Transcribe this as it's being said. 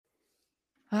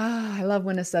I love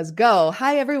when it says go.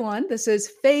 Hi, everyone. This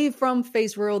is Faye from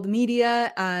Faye's World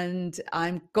Media, and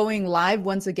I'm going live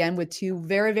once again with two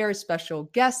very, very special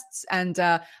guests. And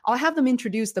I'll have them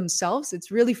introduce themselves.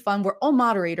 It's really fun. We're all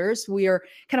moderators. We are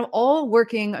kind of all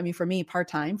working, I mean, for me, part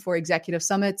time for Executive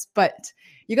Summits, but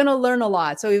you're going to learn a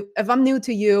lot. So if I'm new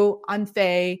to you, I'm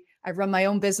Faye. I run my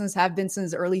own business, have been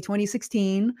since early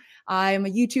 2016. I'm a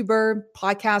YouTuber,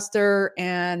 podcaster,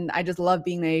 and I just love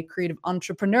being a creative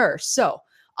entrepreneur. So,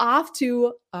 off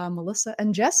to Melissa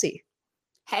and Jesse.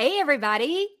 Hey,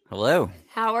 everybody. Hello.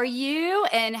 How are you?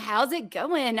 And how's it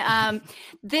going?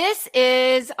 This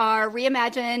is our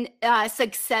Reimagine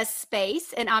Success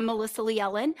Space, and I'm Melissa Lee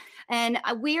Ellen, and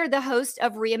we are the host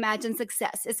of Reimagine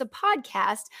Success. It's a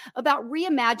podcast about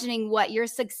reimagining what your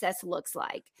success looks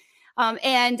like.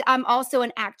 And I'm also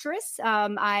an actress.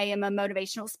 I am a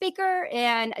motivational speaker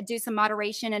and I do some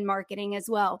moderation and marketing as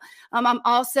well. I'm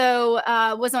also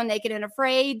was on Naked and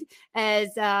Afraid as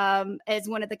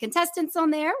one of the contestants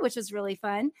on there, which was really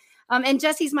fun. And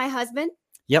Jesse's my husband.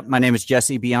 Yep, my name is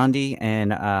Jesse Biondi,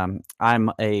 and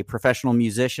I'm a professional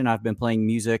musician. I've been playing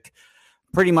music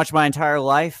pretty much my entire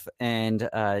life, and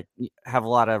have a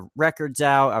lot of records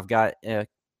out. I've got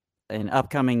an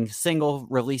upcoming single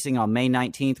releasing on May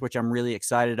 19th, which I'm really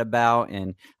excited about.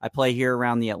 And I play here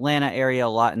around the Atlanta area, a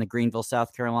lot in the Greenville,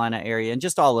 South Carolina area, and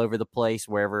just all over the place,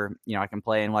 wherever, I can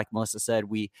play. And like Melissa said,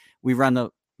 we run the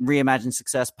Reimagine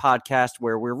Success podcast,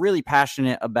 where we're really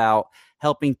passionate about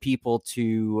helping people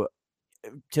to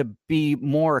be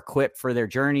more equipped for their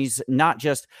journeys, not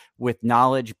just with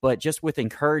knowledge, but just with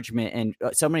encouragement. And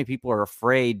so many people are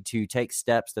afraid to take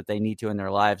steps that they need to in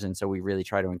their lives. And so we really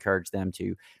try to encourage them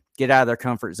to get out of their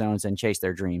comfort zones and chase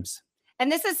their dreams. And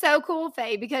this is so cool,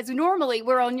 Faye, because normally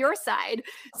we're on your side.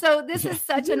 So this is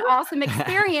such an awesome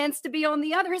experience to be on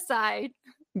the other side.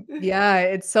 Yeah,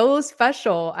 it's so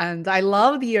special. And I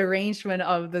love the arrangement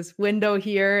of this window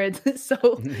here. It's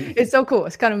so cool.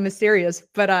 It's kind of mysterious.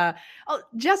 But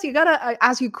Jesse, you gotta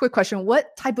ask you a quick question.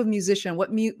 What type of musician, what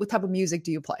type of music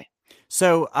do you play?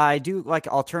 So I do like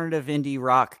alternative indie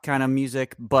rock kind of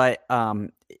music, but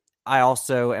I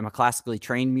also am a classically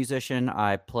trained musician.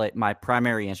 My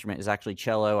primary instrument is actually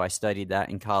cello. I studied that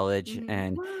in college,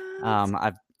 and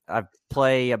I've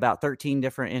play about 13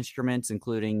 different instruments,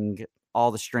 including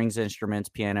all the strings instruments,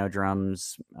 piano,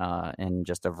 drums, and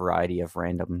just a variety of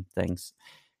random things.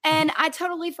 And I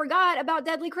totally forgot about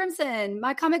Deadly Crimson,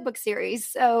 my comic book series.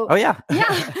 So, oh yeah,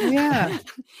 yeah.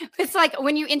 It's like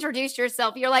when you introduce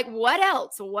yourself, you're like, "What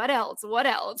else? What else? What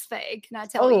else?" Faye, can I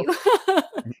tell you?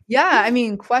 Yeah, I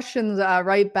mean, questions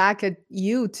right back at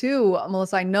you too,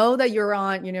 Melissa. I know that you're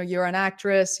an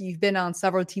actress. You've been on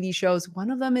several TV shows. One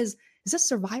of them is this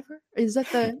Survivor? Is that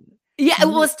the? Yeah,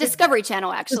 well, it's Discovery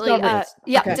Channel, actually.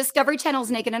 Okay. Discovery Channel's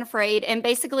Naked and Afraid. And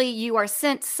basically, you are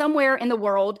sent somewhere in the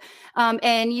world,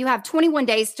 and you have 21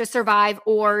 days to survive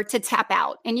or to tap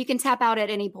out. And you can tap out at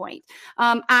any point.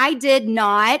 I did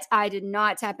not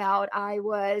tap out. I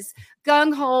was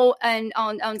gung-ho and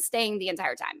on staying the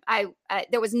entire time.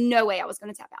 There was no way I was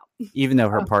going to tap out. Even though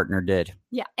her partner did.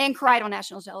 Yeah, and cried on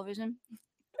national television.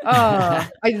 Oh,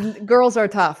 girls are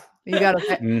tough. You got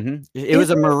to. It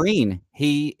was a Marine.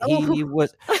 He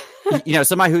was,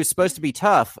 somebody who's supposed to be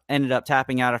tough ended up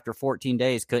tapping out after 14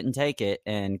 days, couldn't take it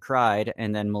and cried.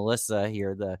 And then Melissa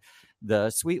here,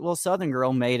 the sweet little Southern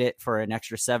girl, made it for an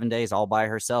extra 7 days all by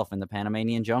herself in the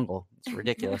Panamanian jungle. It's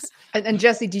ridiculous. And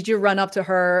Jesse, did you run up to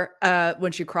her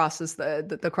when she crosses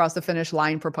the finish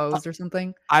line, proposed or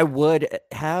something? I would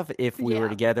have if we were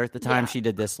together at the time. She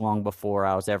did this long before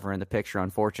I was ever in the picture,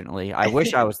 unfortunately. I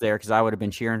wish I was there because I would have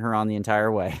been cheering her on the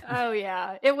entire way. Oh,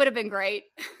 yeah. It would have been great.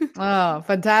 Oh,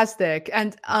 fantastic.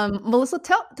 And Melissa,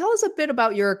 tell us a bit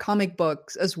about your comic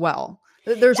books as well.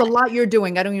 There's a lot you're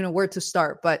doing. I don't even know where to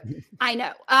start, but I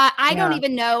know. I don't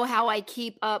even know how I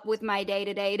keep up with my day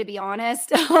to day, to be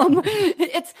honest. I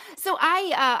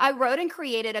wrote and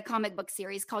created a comic book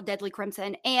series called Deadly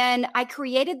Crimson, and I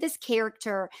created this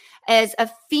character as a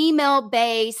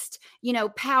female-based,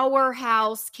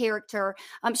 powerhouse character.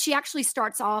 She actually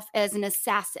starts off as an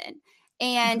assassin.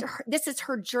 And this is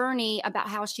her journey about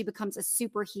how she becomes a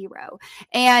superhero.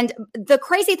 And the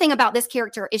crazy thing about this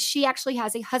character is she actually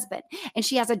has a husband and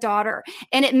she has a daughter.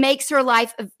 And it makes her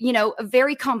life,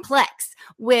 very complex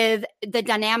with the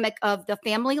dynamic of the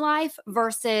family life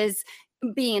versus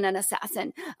being an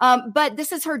assassin. But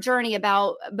this is her journey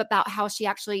about how she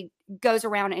actually goes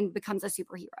around and becomes a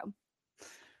superhero.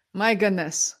 My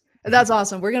goodness. That's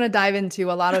awesome. We're going to dive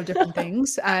into a lot of different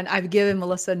things. And I've given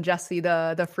Melissa and Jesse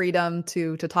the freedom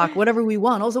to talk whatever we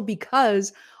want. Also,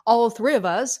 because all three of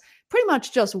us pretty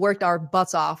much just worked our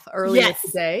butts off earlier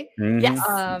today.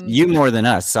 Yes. You more than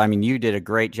us. I mean, you did a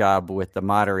great job with the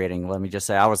moderating. Let me just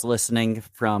say, I was listening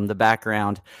from the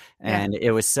background and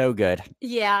it was so good.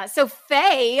 Yeah. So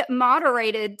Faye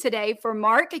moderated today for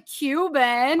Mark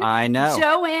Cuban, I know,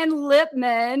 Joanne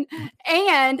Lipman,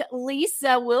 and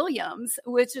Lisa Williams,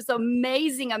 which is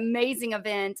amazing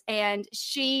event. And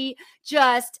she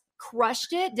just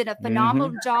crushed it, did a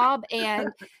phenomenal job, and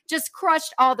just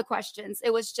crushed all the questions.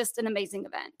 It was just an amazing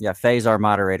event. Yeah, Faye's our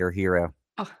moderator hero.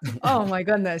 Oh my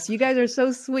goodness. You guys are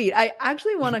so sweet. I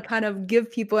actually want to kind of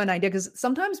give people an idea, because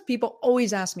sometimes people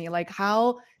always ask me, like,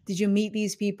 how did you meet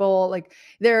these people? Like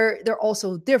they're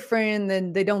also different,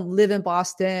 and they don't live in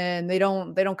Boston. They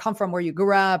don't come from where you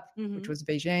grew up, which was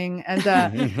Beijing.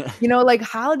 And you know, like,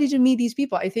 how did you meet these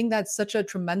people? I think that's such a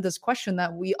tremendous question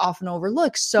that we often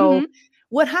overlook. So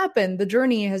what happened? The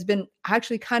journey has been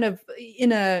actually kind of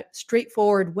in a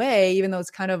straightforward way, even though it's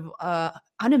kind of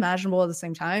unimaginable at the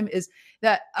same time, is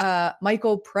that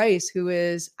Michael Price, who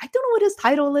is, I don't know what his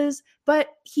title is, but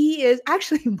he is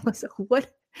actually, Melissa,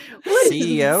 what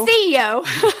CEO? CEO.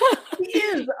 He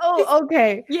is. Oh,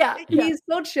 okay. Yeah. He's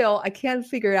so chill. I can't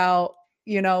figure out,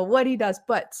 you know, what he does.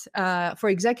 But for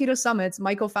Executive Summits,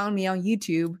 Michael found me on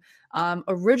YouTube.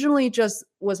 Originally just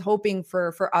was hoping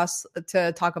for us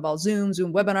to talk about Zoom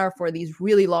webinar for these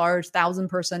really large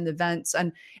 1,000-person events,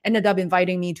 and ended up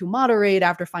inviting me to moderate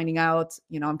after finding out,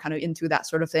 you know, I'm kind of into that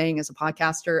sort of thing as a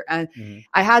podcaster. And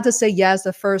I had to say yes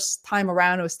the first time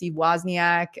around. It was Steve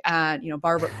Wozniak and, you know,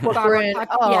 Barbara Corcoran.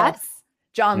 Yes.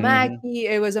 John Mackey.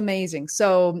 It was amazing.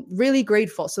 So really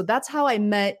grateful. So that's how I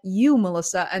met you,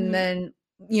 Melissa. And then,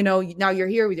 you know, now you're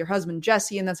here with your husband,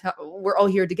 Jesse, and that's how we're all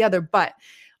here together. But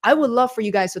I would love for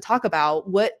you guys to talk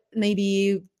about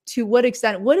to what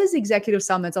extent, what is Executive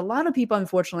Summits? A lot of people,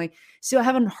 unfortunately, still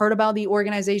haven't heard about the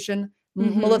organization.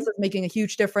 Melissa's making a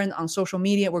huge difference on social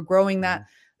media. We're growing that,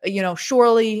 you know,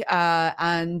 surely,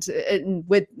 and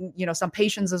with, you know, some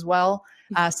patience as well,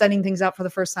 setting things up for the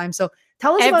first time. So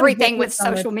tell us everything about with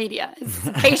social media is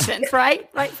patience, right?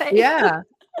 Right, Faye? Yeah.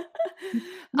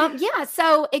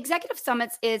 So Executive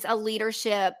Summits is a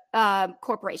leadership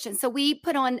corporation. So we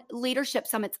put on leadership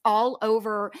summits all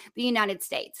over the United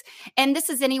States. And this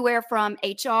is anywhere from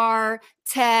HR,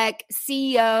 tech,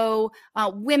 CEO,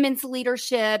 women's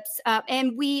leaderships.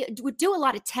 And we do a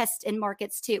lot of tests in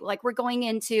markets too. Like we're going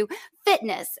into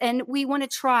fitness, and we want to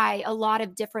try a lot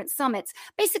of different summits,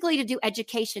 basically to do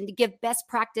education, to give best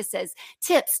practices,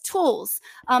 tips, tools.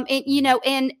 And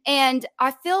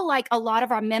I feel like a lot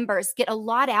of our members get a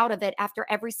lot out of it after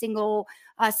every single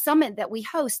summit that we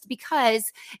host,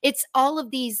 because it's all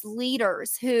of these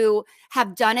leaders who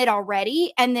have done it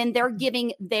already, and then they're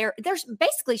they're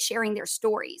basically sharing their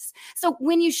stories. So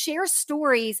when you share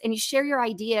stories and you share your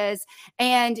ideas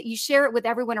and you share it with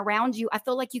everyone around you, I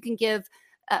feel like you can give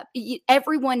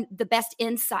everyone the best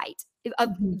insight of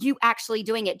you actually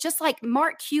doing it. Just like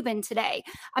Mark Cuban today.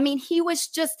 I mean, he was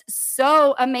just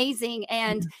so amazing,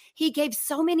 and he gave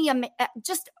so many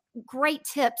just great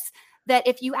tips that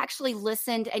if you actually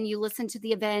listened and you listened to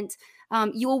the event,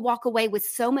 you will walk away with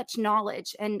so much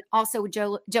knowledge. And also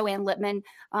Joanne Lipman,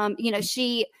 you know,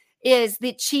 she is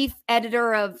the chief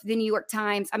editor of the New York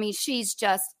Times. I mean, she's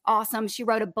just awesome. She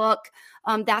wrote a book.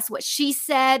 That's What She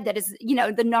Said. That is, you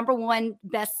know, the #1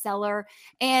 bestseller.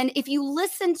 And if you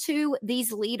listen to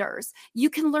these leaders, you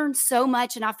can learn so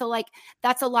much. And I feel like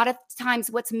that's a lot of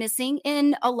times what's missing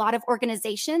in a lot of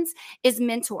organizations is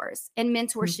mentors and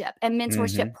mentorship and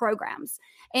mentorship programs.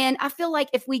 And I feel like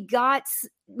if we got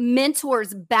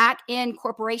mentors back in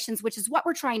corporations, which is what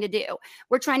we're trying to do,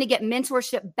 we're trying to get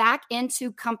mentorship back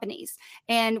into companies.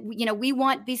 And, you know, we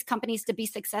want these companies to be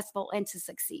successful and to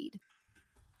succeed.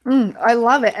 I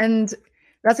love it. And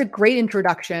that's a great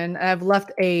introduction. I've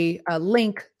left a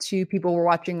link to people we're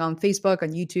watching on Facebook,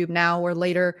 on YouTube now or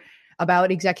later, about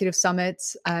Executive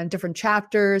Summits and different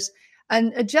chapters.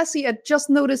 And Jesse, I just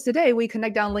noticed today, we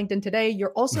connect on LinkedIn today.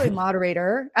 You're also a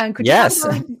moderator. And could you talk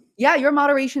about, your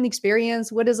moderation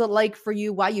experience? What is it like for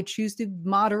you? Why you choose to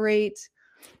moderate?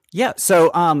 Yeah.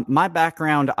 So my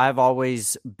background, I've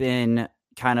always been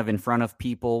kind of in front of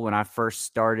people. When I first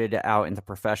started out in the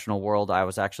professional world, I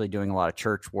was actually doing a lot of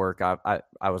church work.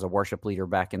 I was a worship leader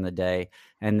back in the day,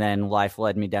 and then life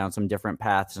led me down some different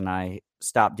paths, and I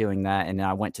stopped doing that. And then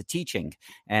I went to teaching,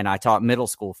 and I taught middle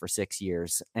school for 6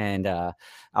 years. And I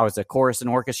was a chorus and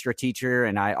orchestra teacher,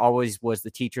 and I always was the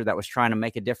teacher that was trying to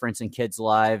make a difference in kids'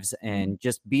 lives and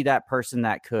just be that person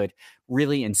that could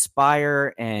really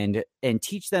inspire and and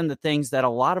teach them the things that a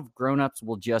lot of grownups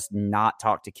will just not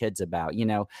talk to kids about. You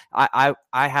know, I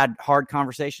had hard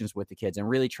conversations with the kids and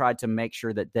really tried to make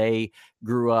sure that they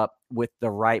grew up with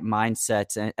the right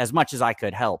mindsets, and as much as I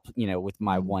could help, you know, with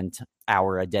my 1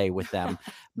 hour a day with them.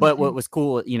 But what was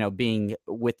cool, you know, being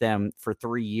with them for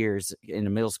 3 years in the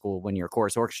middle school, when you're a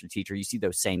chorus orchestra teacher, you see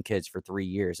those same kids for 3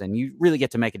 years and you really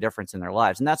get to make a difference in their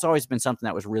lives. And that's always been something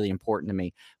that was really important to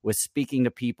me, was speaking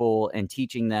to people and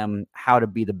teaching them how to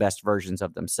be the best versions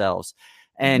of themselves.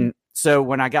 And so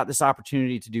when I got this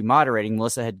opportunity to do moderating,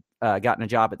 Melissa had gotten a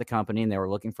job at the company and they were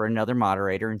looking for another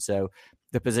moderator. And so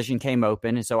the position came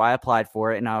open. And so I applied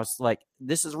for it. And I was like,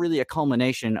 this is really a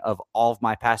culmination of all of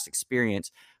my past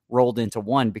experience rolled into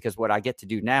one, because what I get to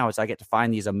do now is I get to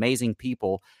find these amazing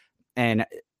people and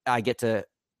I get to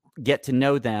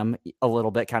know them a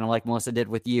little bit, kind of like Melissa did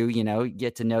with you, you know,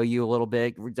 get to know you a little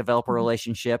bit, develop a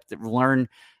relationship, learn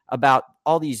about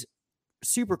all these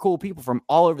super cool people from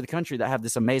all over the country that have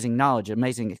this amazing knowledge,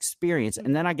 amazing experience.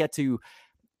 And then I get to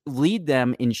lead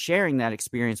them in sharing that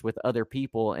experience with other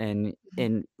people. And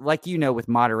like, you know, with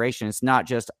moderation, it's not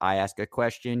just I ask a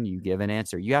question, you give an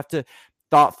answer. You have to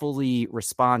thoughtfully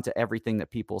respond to everything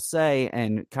that people say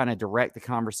and kind of direct the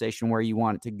conversation where you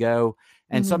want it to go.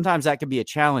 And sometimes that can be a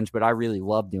challenge, but I really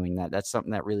love doing that. That's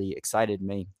something that really excited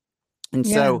me. And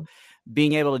so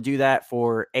being able to do that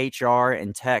for HR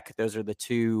and tech, those are the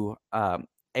two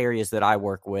areas that I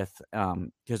work with,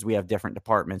 because we have different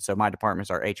departments. So my departments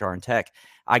are HR and tech.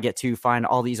 I get to find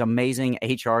all these amazing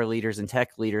HR leaders and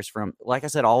tech leaders from, like I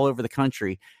said, all over the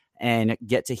country, and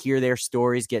get to hear their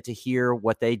stories, get to hear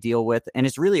what they deal with. And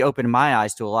it's really opened my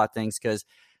eyes to a lot of things, because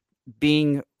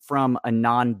being from a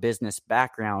non-business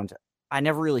background, I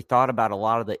never really thought about a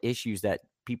lot of the issues that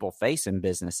people face in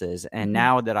businesses. And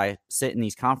now that I sit in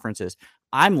these conferences,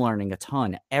 I'm learning a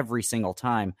ton every single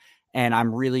time. And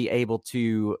I'm really able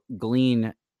to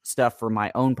glean stuff for my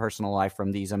own personal life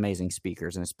from these amazing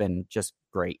speakers. And it's been just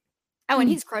great. Oh, and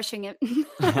he's crushing it.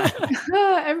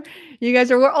 You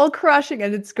guys are, we're all crushing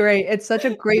it. It's great. It's such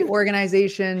a great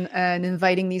organization and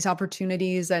inviting these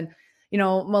opportunities. And, you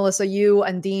know, Melissa, you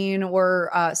and Dean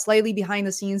were slightly behind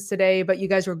the scenes today, but you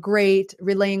guys were great,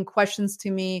 relaying questions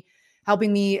to me,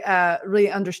 helping me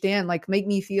really understand, like make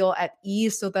me feel at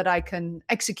ease so that I can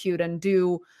execute and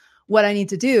do what I need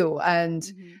to do.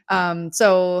 And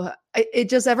so it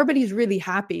just, everybody's really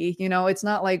happy. You know, it's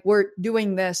not like we're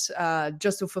doing this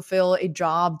just to fulfill a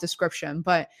job description,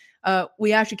 but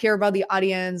we actually care about the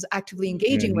audience, actively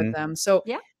engaging with them. So,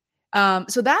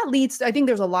 so that leads, I think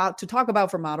there's a lot to talk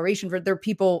about for moderation. There are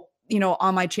people, you know,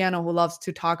 on my channel who loves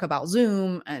to talk about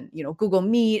Zoom and, you know, Google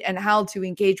Meet and how to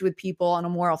engage with people on a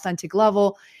more authentic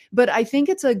level. But I think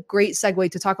it's a great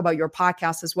segue to talk about your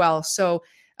podcast as well. So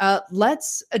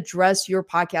let's address your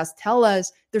podcast. Tell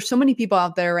us, there's so many people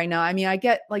out there right now. I mean, I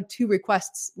get like 2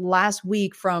 requests last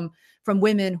week from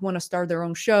women who want to start their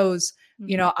own shows.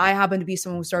 You know, I happen to be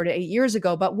someone who started 8 years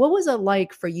ago, but what was it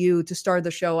like for you to start the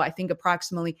show? I think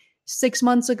approximately 6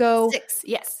 months ago. 6,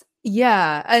 yes.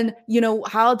 Yeah. And, you know,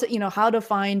 how to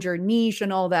find your niche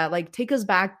and all that. Like, take us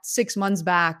back 6 months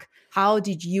back. How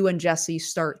did you and Jesse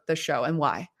start the show and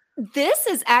why? This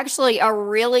is actually a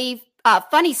really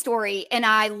funny story. And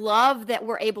I love that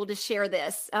we're able to share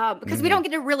this because we don't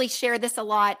get to really share this a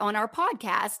lot on our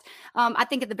podcast. I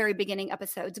think at the very beginning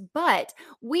episodes, but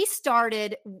we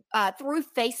started through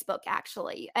Facebook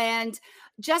actually. And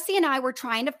Jesse and I were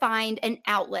trying to find an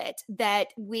outlet that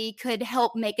we could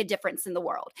help make a difference in the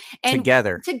world. And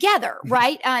together,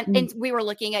 right? And we were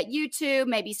looking at YouTube,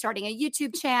 maybe starting a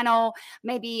YouTube channel,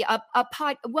 maybe a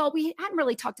pod. Well, we hadn't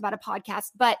really talked about a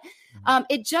podcast, but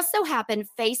it just so happened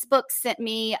Facebook sent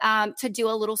me to do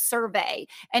a little survey,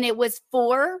 and it was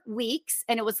 4 weeks,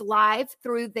 and it was live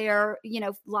through their, you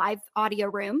know, live audio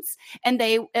rooms. And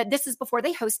they, this is before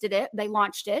they hosted it, they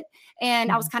launched it.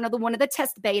 And I was kind of one of the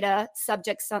test beta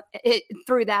subjects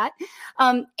through that.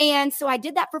 And so I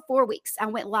did that for 4 weeks. I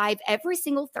went live every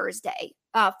single Thursday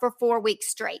for 4 weeks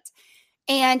straight.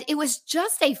 And it was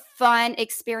just a fun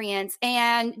experience.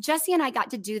 And Jesse and I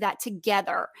got to do that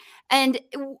together. And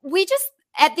we just,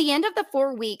 at the end of the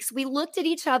 4 weeks, we looked at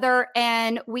each other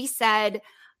and we said,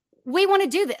 we want to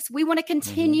do this. We want to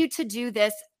continue to do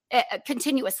this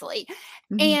continuously.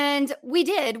 And we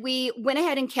did. We went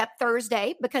ahead and kept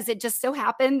Thursday because it just so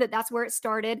happened that that's where it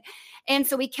started. And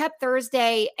so we kept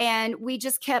Thursday, and we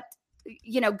just kept,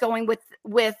 you know, going with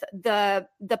the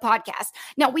podcast.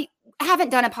 Now, we haven't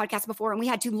done a podcast before, and we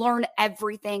had to learn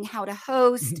everything, how to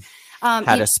host,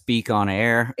 how to speak on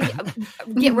air,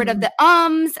 get rid of the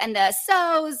ums and the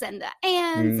so's and the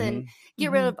ands, and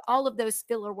get rid of all of those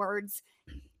filler words.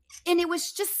 And it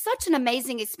was just such an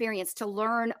amazing experience to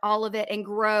learn all of it and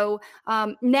grow.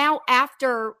 Now,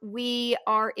 after we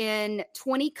are in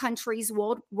 20 countries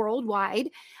worldwide,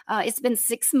 it's been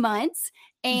 6 months,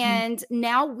 and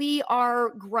now we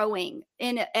are growing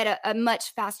at a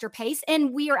much faster pace,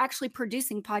 and we are actually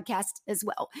producing podcasts as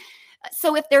well.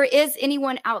 So if there is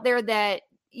anyone out there that,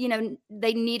 you know,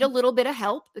 they need a little bit of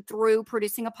help through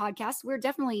producing a podcast, we're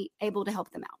definitely able to help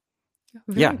them out.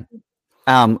 Yeah.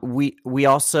 We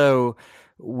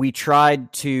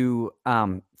tried to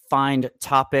find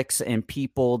topics and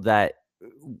people that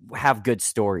have good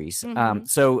stories.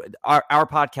 So our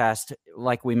podcast,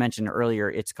 like we mentioned earlier,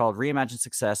 it's called Reimagine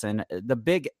Success, and the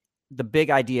big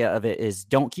idea of it is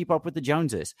don't keep up with the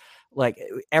Joneses. Like,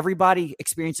 everybody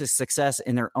experiences success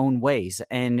in their own ways,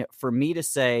 and for me to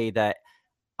say that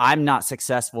I'm not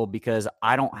successful because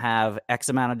I don't have X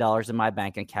amount of dollars in my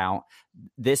bank account,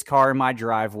 this car in my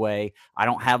driveway, I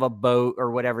don't have a boat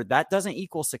or whatever, that doesn't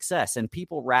equal success. And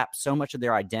people wrap so much of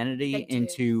their identity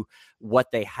into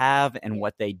what they have and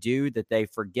what they do that they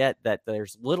forget that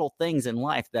there's little things in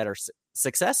life that are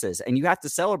successes, and you have to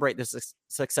celebrate the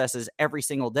successes every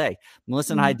single day.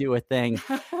 Melissa and I do a thing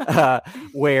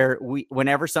where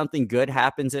whenever something good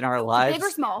happens in our lives,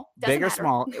 big or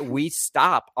small, we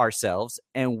stop ourselves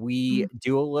and we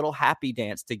do a little happy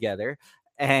dance together.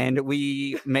 And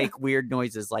we make weird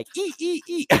noises like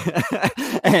ee.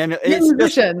 And it's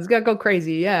musicians gotta go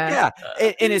crazy. Yeah.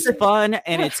 And it's fun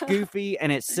and it's goofy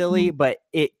and it's silly, but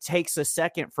it takes a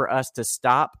second for us to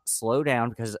stop, slow down,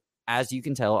 because as you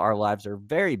can tell, our lives are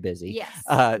very busy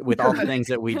with all the things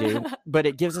that we do, but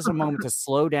it gives us a moment to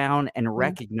slow down and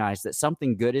recognize that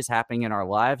something good is happening in our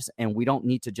lives, and we don't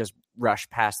need to just rush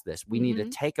past this. We need to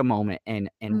take a moment and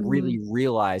really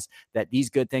realize that these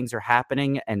good things are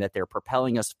happening and that they're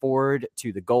propelling us forward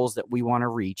to the goals that we want to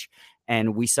reach,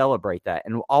 and we celebrate that.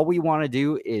 And all we want to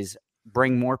do is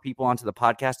bring more people onto the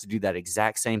podcast to do that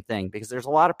exact same thing, because there's a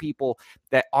lot of people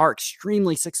that are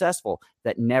extremely successful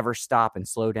that never stop and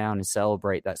slow down and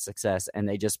celebrate that success, and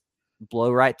they just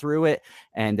blow right through it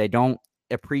and they don't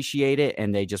appreciate it,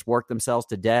 and they just work themselves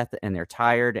to death, and they're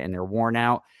tired and they're worn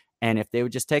out. And if they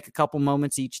would just take a couple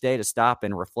moments each day to stop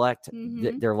and reflect,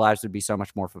 their lives would be so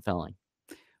much more fulfilling.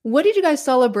 What did you guys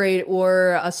celebrate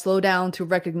or slow down to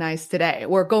recognize today,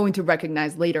 or going to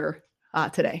recognize later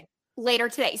today? Later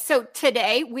today. So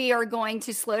today we are going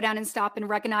to slow down and stop and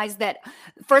recognize that,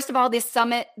 first of all, this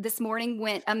summit this morning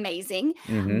went amazing.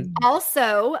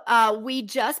 Also, we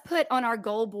just put on our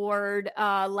goal board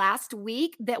last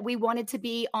week that we wanted to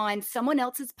be on someone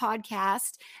else's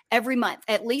podcast every month,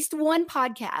 at least one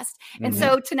podcast. And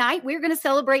so tonight we're going to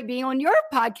celebrate being on your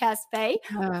podcast, Faye,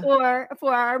 for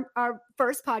our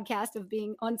first podcast of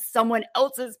being on someone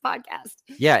else's podcast.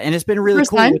 Yeah. And it's been really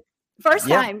cool. First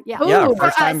time, yeah.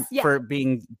 First time for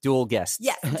being dual guests.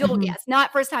 Yes, dual guests.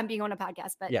 Not first time being on a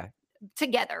podcast, but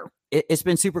together. It's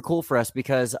been super cool for us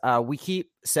because we keep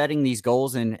setting these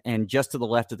goals, and just to the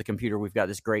left of the computer, we've got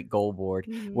this great goal board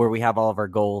where we have all of our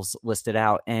goals listed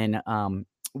out. And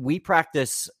we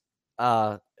practice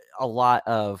a lot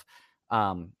of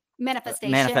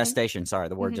manifestation. Sorry,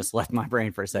 the word just left my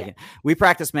brain for a second. We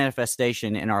practice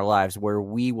manifestation in our lives, where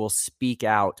we will speak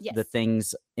out the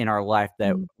things in our life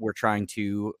that we're trying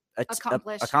to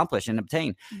accomplish and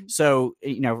obtain. So,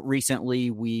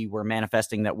 recently we were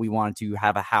manifesting that we wanted to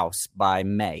have a house by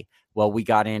May. Well, we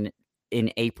got in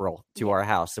April to our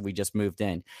house, so we just moved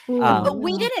in. But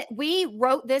we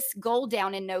wrote this goal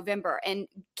down in November, and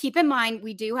keep in mind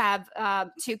we do have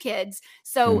 2 kids,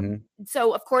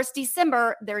 so of course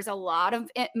December there's a lot of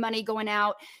money going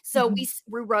out, so we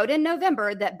wrote in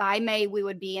November that by May we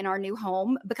would be in our new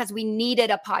home, because we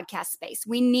needed a podcast space,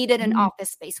 we needed an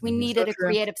office space, we needed a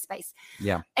creative space,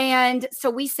 and so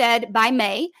we said by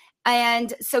May.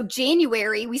 And so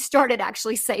January, we started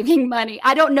actually saving money.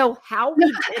 I don't know how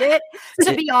we did it,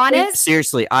 to be honest.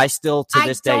 Seriously, I still to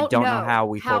this day don't know how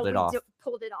we pulled it off.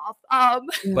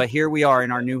 But here we are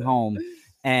in our new home,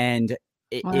 and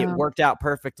it worked out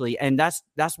perfectly. And that's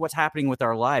what's happening with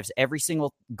our lives. Every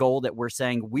single goal that we're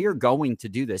saying, we're going to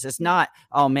do this. It's not,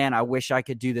 oh man, I wish I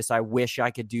could do this, I wish I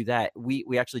could do that. We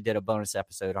actually did a bonus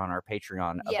episode on our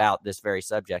Patreon about this very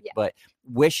subject. But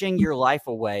wishing your life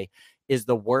away is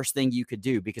the worst thing you could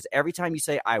do, because every time you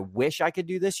say, I wish I could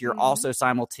do this, you're also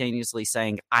simultaneously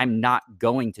saying, I'm not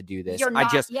going to do this.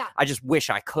 I just wish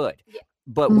I could.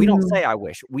 But we don't say I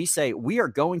wish. We say we are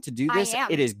going to do this.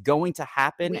 It is going to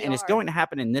happen, and it's going to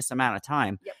happen in this amount of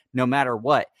time, no matter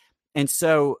what. And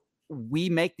so we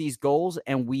make these goals,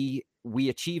 and we we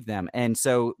achieve them. And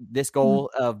so this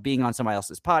goal of being on somebody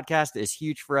else's podcast is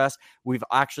huge for us. We've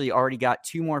actually already got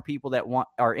 2 more people that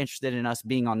are interested in us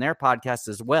being on their podcast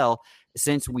as well.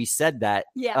 Since we said that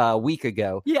a week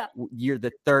ago, you're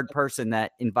the 3rd person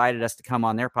that invited us to come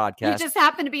on their podcast. You just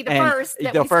happened to be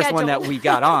the first one that we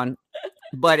got on.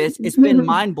 But it's been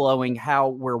mind blowing how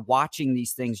we're watching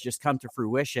these things just come to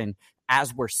fruition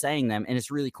as we're saying them. And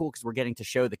it's really cool because we're getting to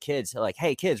show the kids like,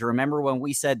 hey, kids, remember when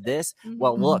we said this?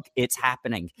 Well, look, it's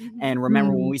happening. And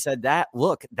remember when we said that?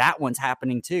 Look, that one's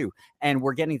happening too. And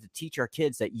we're getting to teach our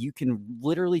kids that you can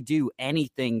literally do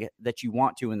anything that you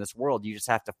want to in this world. You just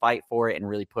have to fight for it and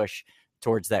really push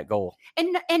towards that goal.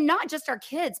 And not just our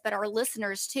kids, but our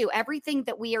listeners too. Everything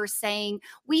that we are saying,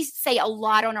 we say a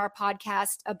lot on our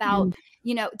podcast about,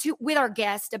 with our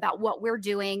guests about what we're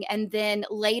doing. And then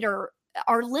later,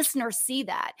 our listeners see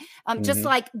that. Just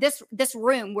like this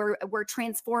room, we're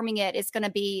transforming it. It's going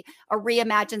to be a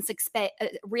reimagined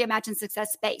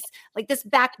success space. Like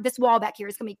this wall back here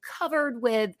is going to be covered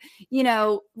with,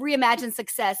 reimagined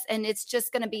success. And it's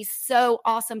just going to be so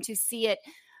awesome to see it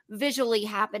visually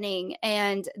happening.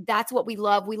 And that's what we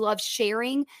love. We love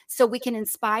sharing so we can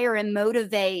inspire and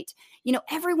motivate,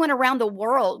 everyone around the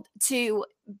world to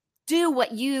do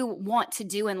what you want to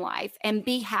do in life and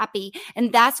be happy.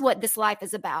 And that's what this life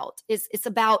is about. It's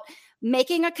about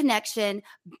making a connection,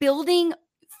 building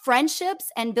friendships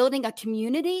and building a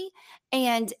community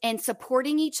and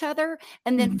supporting each other.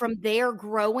 And then from there,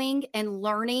 growing and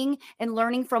learning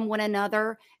from one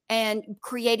another and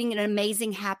creating an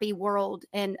amazing, happy world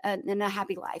and a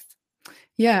happy life.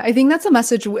 Yeah, I think that's a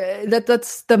message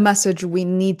that's the message we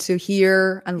need to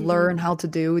hear and learn how to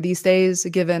do these days,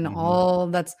 given all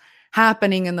that's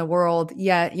happening in the world.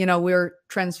 Yet, we're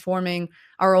transforming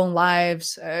our own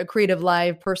lives, creative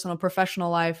life, personal,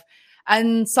 professional life.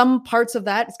 And some parts of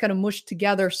that is kind of mushed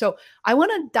together. So I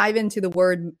want to dive into the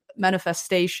word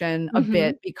manifestation a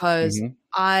bit because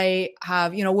I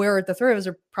have, where the 3 of us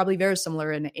are probably very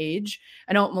similar in age.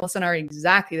 I know Melissa and I are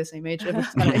exactly the same age, which is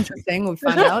kind of interesting. We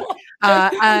found out.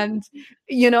 And,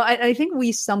 I think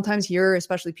we sometimes hear,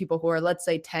 especially people who are, let's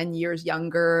say, 10 years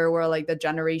younger, or like the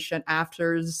generation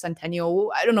after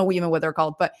Centennial. I don't know even what they're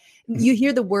called, but you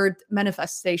hear the word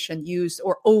manifestation used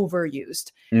or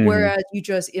overused, whereas you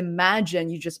just imagine,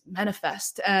 you just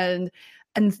manifest and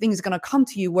things are going to come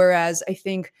to you. Whereas I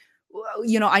think,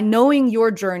 I knowing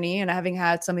your journey and having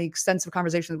had some extensive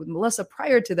conversations with Melissa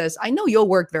prior to this, I know you'll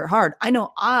work very hard. I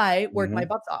know I worked my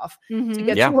butts off to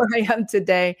get to where I am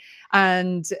today.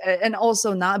 And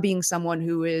also not being someone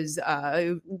who is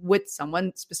with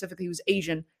someone specifically who's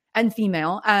Asian and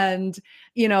female. And,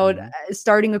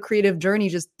 starting a creative journey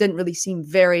just didn't really seem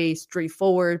very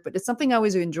straightforward, but it's something I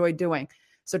always enjoyed doing.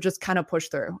 So just kind of push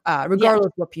through, regardless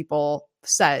of what people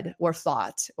said or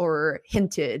thought or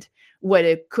hinted what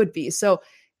it could be. So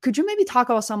could you maybe talk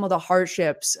about some of the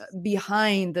hardships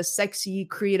behind the sexy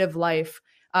creative life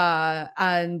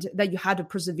and that you had to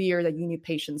persevere, that you need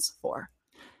patience for?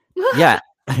 Yeah,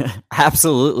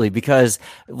 absolutely. Because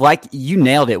like you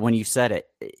nailed it when you said it.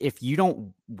 If you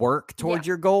don't work towards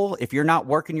your goal, if you're not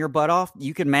working your butt off,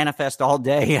 you can manifest all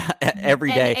day,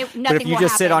 every day. But if you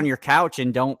just sit on your couch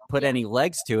and don't put any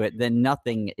legs to it, then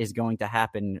nothing is going to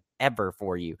happen ever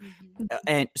for you.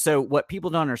 And so what people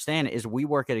don't understand is we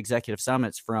work at Executive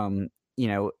Summits from,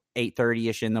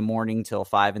 8:30ish in the morning till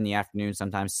 5 in the afternoon,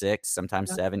 sometimes 6,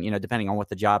 sometimes 7, depending on what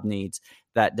the job needs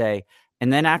that day.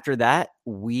 And then after that,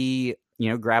 we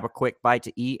grab a quick bite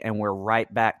to eat and we're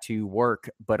right back to work,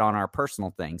 but on our personal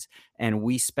things. And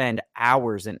we spend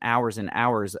hours and hours and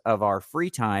hours of our free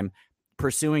time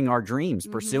pursuing our dreams,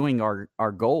 pursuing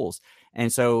our goals.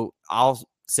 And so I'll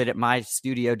sit at my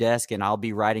studio desk and I'll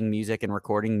be writing music and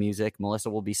recording music.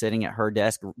 Melissa will be sitting at her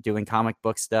desk doing comic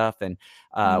book stuff. And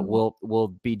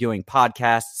we'll be doing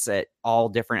podcasts at all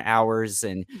different hours.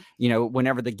 And,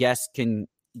 whenever the guests can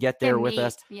get there with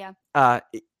us.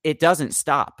 It doesn't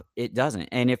stop. It doesn't.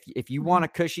 And if you want a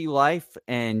cushy life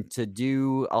and to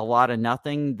do a lot of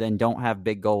nothing, then don't have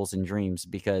big goals and dreams.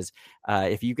 Because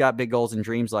if you've got big goals and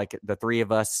dreams like the 3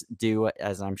 of us do,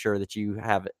 as I'm sure that you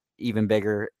have even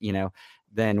bigger,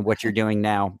 than what you're doing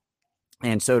now,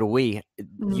 and so do we,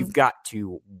 you've got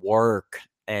to work.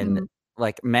 And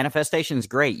like manifestation is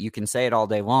great. You can say it all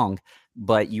day long,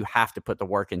 but you have to put the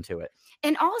work into it.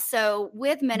 And also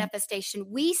with manifestation,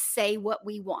 we say what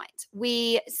we want.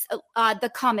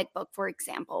 The comic book, for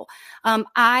example,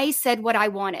 I said what I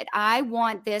wanted. I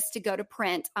want this to go to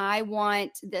print. I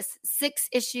want this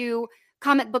 6-issue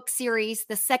comic book series.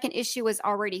 The second issue is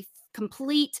already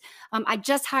complete. I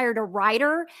just hired a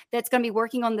writer that's going to be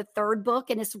working on the third book,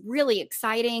 and it's really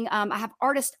exciting. I have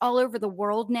artists all over the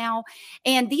world now,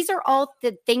 and these are all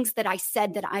the things that I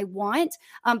said that I want.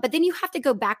 But then you have to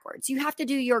go backwards. You have to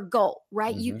do your goal,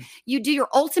 right? You do your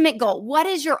ultimate goal. What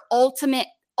is your ultimate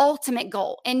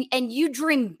goal? And you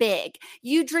dream big.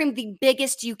 You dream the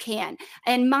biggest you can.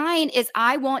 And mine is,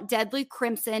 I want Deadly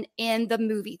Crimson in the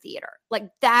movie theater. Like,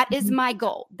 that is my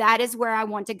goal. That is where I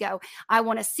want to go. I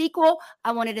want a sequel.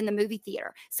 I want it in the movie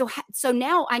theater. So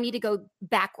now I need to go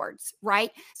backwards,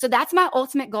 right? So that's my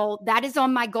ultimate goal. That is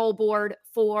on my goal board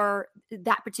for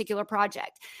that particular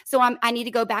project. So I need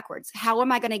to go backwards. How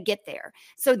am I going to get there?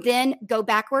 So then go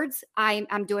backwards.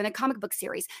 I'm doing a comic book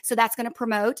series. So that's going to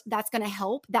promote. That's going to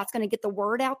help. That's going to get the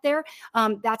word out there.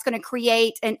 That's going to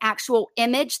create an actual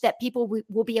image that people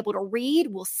will be able to read,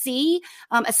 will see,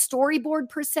 a storyboard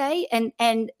per se.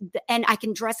 And I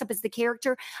can dress up as the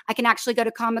character. I can actually go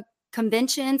to comic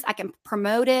conventions. I can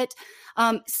promote it.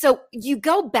 So you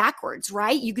go backwards,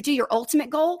 right? You could do your ultimate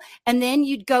goal, and then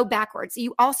you'd go backwards.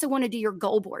 You also want to do your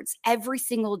goal boards every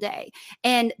single day.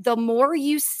 And the more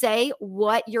you say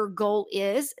what your goal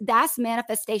is, that's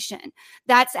manifestation.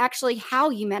 That's actually how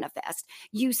you manifest.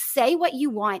 You say what you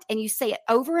want, and you say it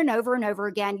over and over and over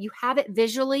again. You have it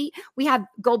visually. We have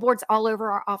goal boards all over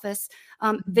our office.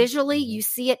 Visually, you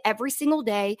see it every single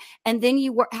day, and then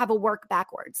you have a work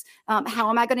backwards. How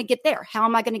am I going to get there? How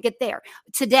am I going to get there?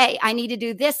 Today, I need to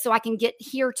do this so I can get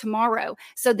here tomorrow.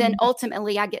 So then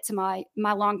ultimately I get to my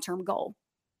long-term goal.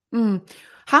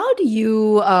 How do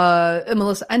you,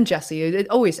 Melissa and Jesse,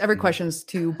 every question's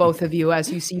to both of you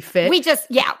as you see fit. We just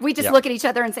look at each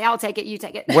other and say, I'll take it, you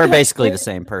take it. We're basically the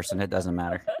same person. It doesn't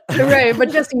matter. Right.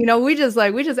 But just, we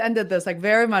just ended this like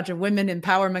very much a women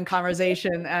empowerment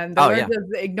conversation, and we're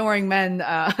just ignoring men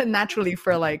naturally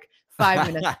for like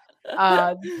 5 minutes.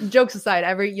 Jokes aside,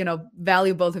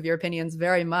 value both of your opinions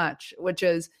very much, which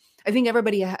is, I think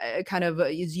everybody kind of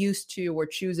is used to or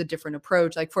choose a different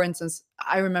approach. Like, for instance,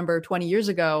 I remember 20 years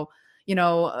ago,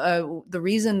 the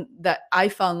reason that I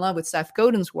fell in love with Seth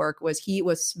Godin's work was he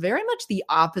was very much the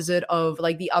opposite of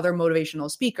like the other motivational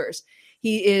speakers.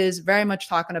 He is very much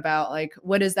talking about like,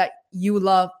 what is that you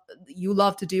love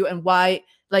to do, and why,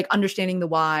 like understanding the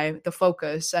why, the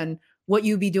focus, and what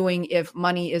you'd be doing if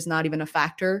money is not even a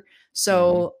factor.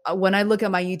 So when I look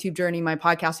at my YouTube journey, my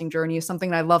podcasting journey is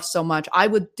something that I love so much. I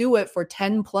would do it for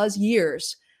 10 plus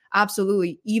years.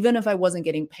 Absolutely. Even if I wasn't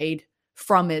getting paid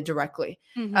from it directly.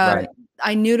 Right.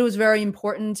 I knew it was very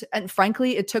important. And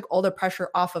frankly, it took all the pressure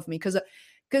off of me because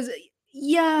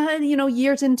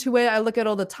years into it, I look at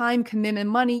all the time, commitment,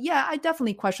 money. Yeah, I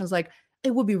definitely questions like,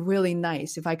 it would be really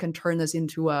nice if I can turn this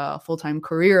into a full-time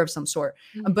career of some sort.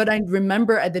 But I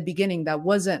remember at the beginning, that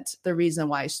wasn't the reason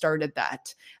why I started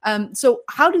that. So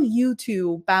how do you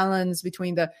two balance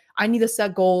between I need to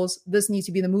set goals, this needs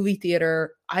to be the movie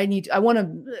theater, I want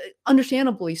to,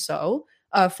 understandably so,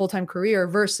 a full-time career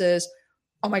versus,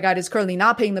 oh my God, it's currently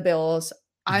not paying the bills.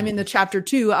 I'm in the chapter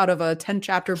 2 out of a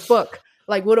 10-chapter book.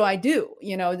 Like, what do I do?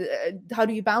 How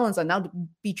do you balance that? Not to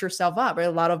beat yourself up. Right?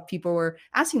 A lot of people were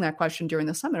asking that question during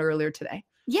the summit earlier today.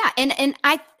 Yeah. And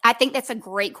I think that's a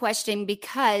great question,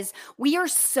 because we are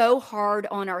so hard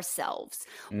on ourselves.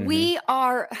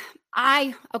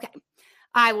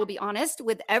 I will be honest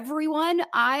with everyone.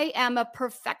 I am a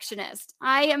perfectionist.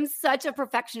 I am such a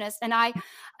perfectionist. And I,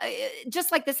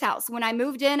 just like this house, when I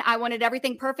moved in, I wanted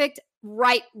everything perfect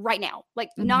right now,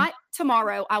 like not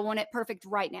tomorrow. I want it perfect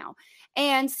right now.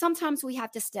 And sometimes we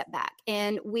have to step back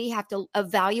and we have to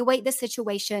evaluate the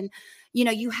situation.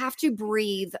 You have to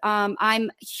breathe. I'm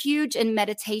huge in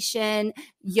meditation,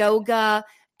 yoga,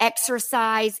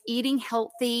 exercise, eating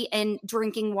healthy, and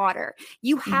drinking water.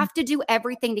 You have to do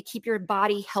everything to keep your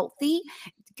body healthy.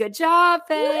 Good job,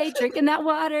 Faye, drinking that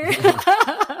water.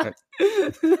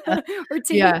 Or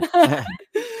tea. Yeah.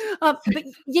 But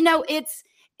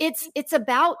it's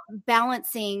about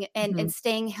balancing and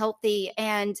staying healthy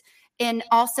and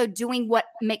also doing what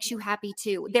makes you happy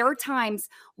too. There are times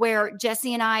where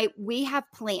Jesse and we have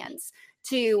plans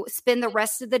to spend the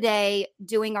rest of the day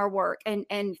doing our work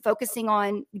and focusing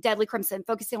on Deadly Crimson,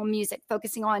 focusing on music,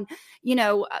 focusing on,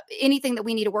 anything that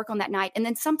we need to work on that night. And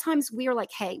then sometimes we are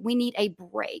like, hey, we need a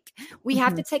break. We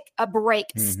have to take a break,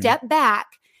 step back,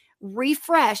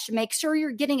 refresh, make sure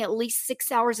you're getting at least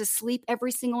 6 hours of sleep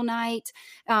every single night.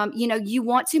 You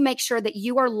want to make sure that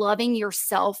you are loving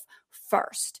yourself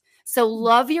first. So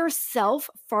love yourself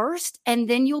first, and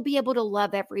then you'll be able to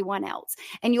love everyone else,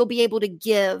 and you'll be able to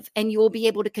give, and you'll be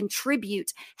able to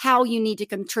contribute how you need to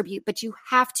contribute. But you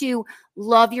have to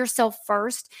love yourself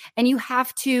first, and you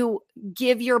have to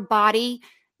give your body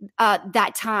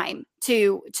that time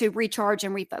to recharge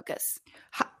and refocus.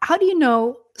 How do you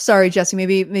know? Sorry, Jesse.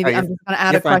 Maybe I'm just going to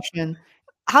add a question.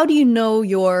 How do you know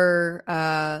you're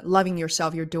loving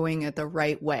yourself? You're doing it the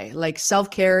right way. Like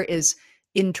self-care is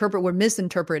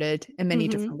misinterpreted in many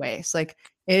different ways. Like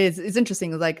it's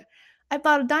interesting. Like I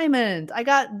bought a diamond. I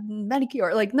got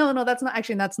manicure. Like no, that's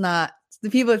not. The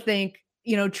people think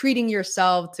treating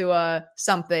yourself to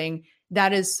something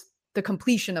that is the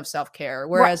completion of self-care.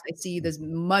 Whereas I see this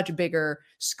much bigger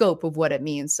scope of what it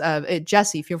means.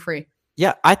 Jesse, feel free.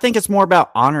 Yeah, I think it's more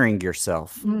about honoring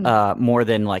yourself more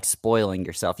than like spoiling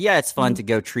yourself. Yeah, it's fun to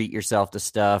go treat yourself to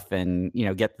stuff and,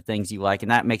 get the things you like, and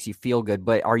that makes you feel good.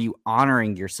 But are you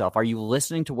honoring yourself? Are you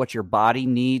listening to what your body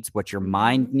needs, what your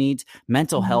mind needs?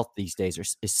 Mental health these days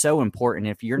is so important.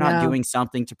 If you're not doing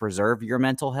something to preserve your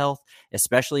mental health,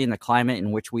 especially in the climate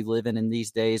in which we live in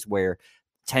these days where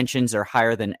tensions are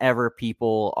higher than ever,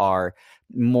 people are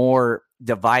more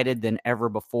divided than ever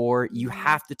before, you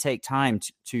have to take time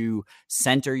to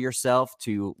center yourself,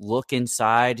 to look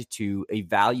inside, to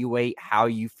evaluate how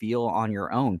you feel on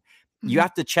your own. You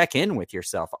have to check in with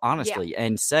yourself, honestly,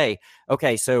 and say,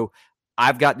 okay, so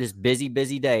I've got this busy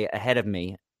day ahead of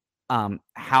me.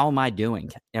 How am I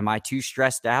doing? Am I too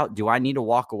stressed out? Do I need to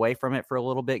walk away from it for a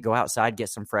little bit, go outside, get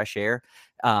some fresh air?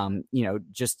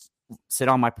 Just sit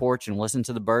on my porch and listen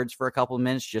to the birds for a couple of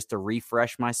minutes just to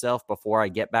refresh myself before I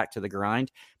get back to the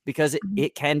grind, because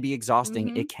it can be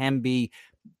exhausting. It can be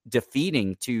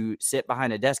defeating to sit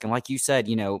behind a desk. And like you said,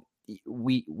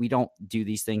 we don't do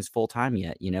these things full time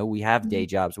yet. We have day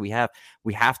jobs. We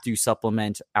have to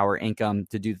supplement our income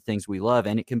to do the things we love.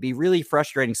 And it can be really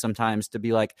frustrating sometimes to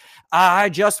be like, I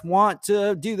just want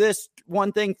to do this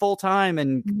one thing full time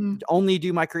and only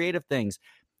do my creative things.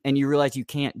 And you realize you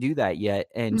can't do that yet.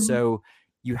 And so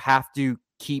you have to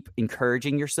keep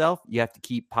encouraging yourself. You have to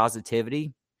keep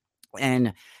positivity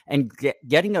and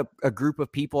getting a group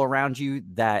of people around you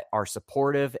that are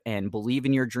supportive and believe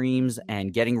in your dreams,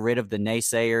 and getting rid of the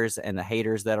naysayers and the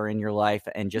haters that are in your life,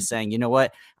 and just saying, you know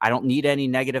what, I don't need any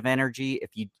negative energy.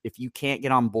 If you can't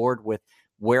get on board with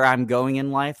where I'm going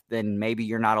in life, then maybe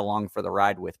you're not along for the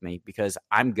ride with me, because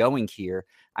I'm going here.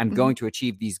 I'm going to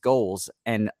achieve these goals.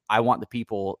 And I want the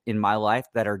people in my life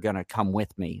that are going to come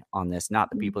with me on this, not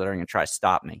the people that are going to try to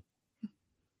stop me.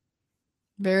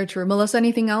 Very true. Melissa,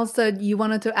 anything else that you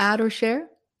wanted to add or share?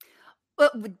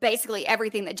 Well, basically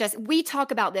everything that we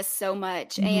talk about this so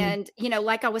much. And,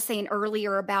 like I was saying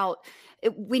earlier about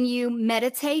when you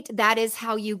meditate, that is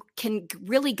how you can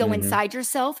really go inside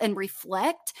yourself and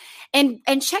reflect and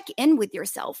check in with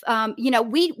yourself.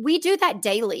 We do that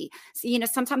daily. So,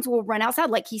 sometimes we'll run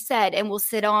outside, like he said, and we'll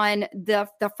sit on the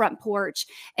front porch,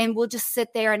 and we'll just sit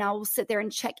there, and I will sit there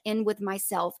and check in with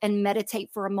myself and meditate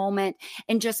for a moment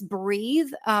and just breathe.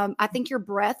 I think your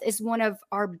breath is one of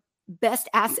our best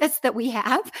assets that we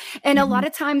have. And a lot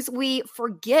of times we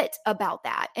forget about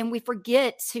that, and we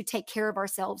forget to take care of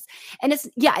ourselves. And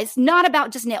it's not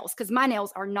about just nails, because my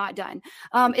nails are not done.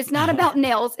 It's not about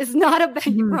nails. It's not about,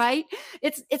 right.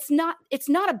 It's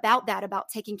not about that, about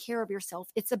taking care of yourself.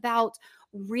 It's about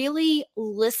really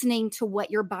listening to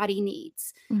what your body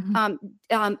needs,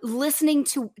 listening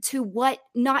to what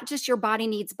not just your body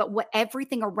needs, but what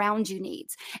everything around you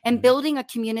needs, and building a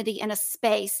community and a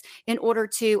space in order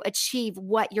to achieve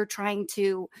what you're trying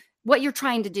to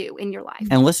do in your life.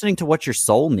 And listening to what your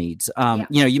soul needs.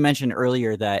 You mentioned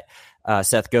earlier that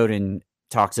Seth Godin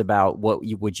talks about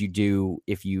would you do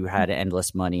if you had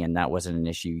endless money and that wasn't an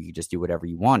issue. You could just do whatever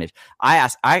you wanted. I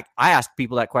ask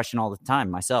people that question all the time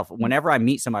myself. Whenever I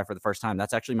meet somebody for the first time,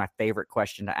 that's actually my favorite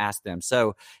question to ask them.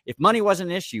 So if money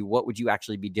wasn't an issue, what would you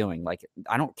actually be doing? Like,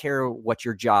 I don't care what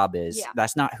your job is. Yeah.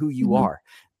 That's not who you are.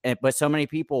 But so many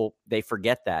people, they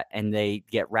forget that, and they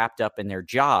get wrapped up in their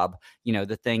job,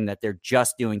 the thing that they're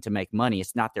just doing to make money.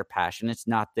 It's not their passion. It's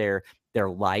not their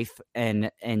life.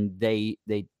 And they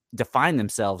define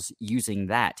themselves using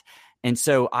that. And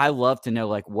so I love to know,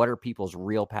 like, what are people's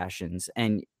real passions?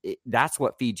 And that's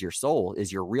what feeds your soul,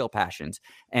 is your real passions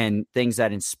and things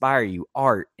that inspire you,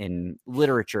 art and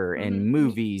literature and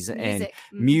movies and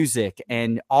music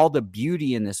and all the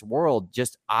beauty in this world.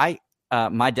 Just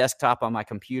my desktop on my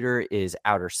computer is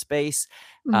outer space,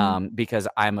 because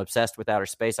I'm obsessed with outer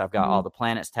space. I've got all the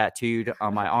planets tattooed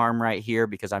on my arm right here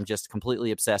because I'm just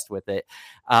completely obsessed with it.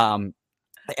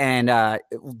 And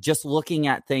just looking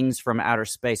at things from outer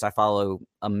space, I follow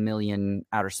a million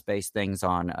outer space things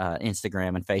on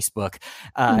Instagram and Facebook.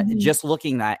 Just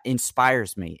looking that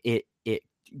inspires me. It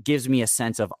gives me a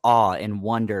sense of awe and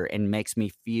wonder, and makes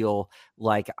me feel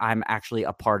like I'm actually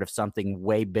a part of something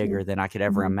way bigger than I could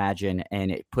ever imagine.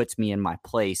 And it puts me in my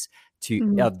place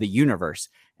of the universe.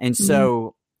 And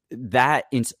so that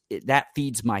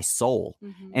feeds my soul.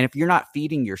 Mhm. And if you're not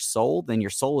feeding your soul, then your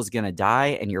soul is going to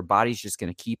die and your body's just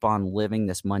going to keep on living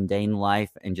this mundane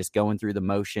life and just going through the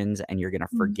motions. And you're going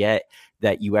to forget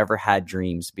that you ever had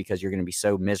dreams, because you're going to be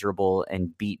so miserable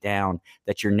and beat down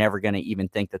that you're never going to even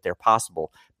think that they're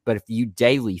possible. But if you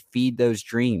daily feed those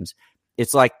dreams,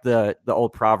 it's like the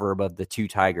old proverb of the two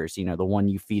tigers, the one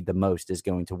you feed the most is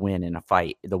going to win in a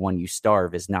fight. The one you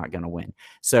starve is not going to win.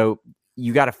 So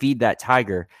you got to feed that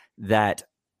tiger that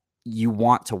you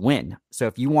want to win. So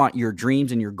if you want your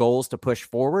dreams and your goals to push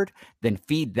forward, then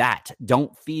feed that.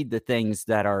 Don't feed the things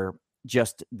that are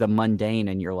just the mundane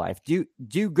in your life. Do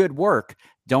good work.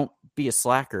 Don't be a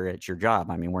slacker at your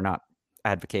job. I mean, we're not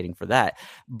advocating for that,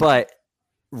 but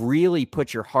really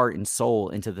put your heart and soul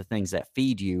into the things that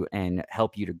feed you and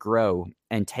help you to grow,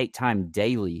 and take time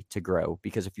daily to grow.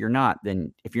 Because if you're not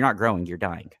growing, you're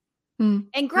dying.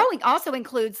 And growing also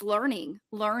includes learning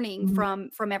from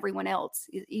everyone else.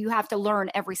 You have to learn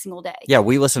every single day. Yeah,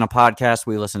 we listen to podcasts,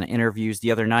 we listen to interviews.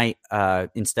 The other night,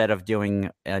 instead of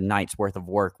doing a night's worth of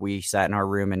work, we sat in our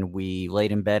room and we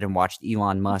laid in bed and watched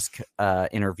Elon Musk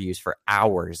interviews for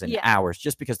hours and hours,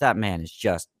 just because that man is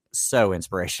just so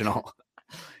inspirational.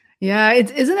 Yeah,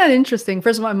 isn't that interesting?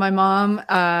 First of all, my mom,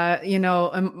 my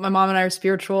mom and I are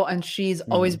spiritual, and she's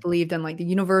always believed in like the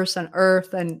universe and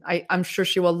earth. And I'm sure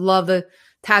she will love the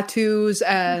tattoos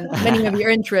and many of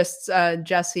your interests,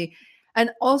 Jesse.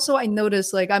 And also I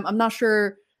noticed, like, I'm not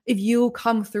sure if you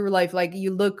come through life, like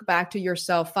you look back to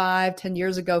yourself 5, 10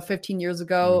 years ago, 15 years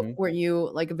ago, were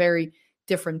you like a very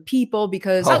different people?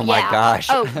 Because my gosh.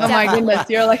 Oh my goodness,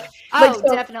 you're like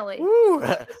definitely.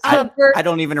 I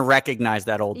don't even recognize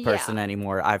that old person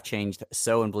anymore. I've changed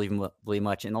so unbelievably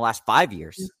much in the last 5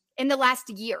 years. In the last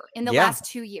year, in the last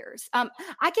 2 years.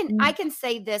 I can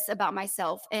say this about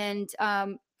myself, and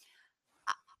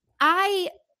I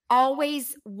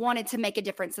always wanted to make a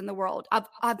difference in the world.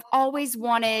 I've always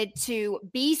wanted to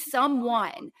be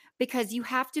someone, because you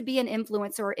have to be an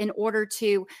influencer in order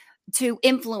to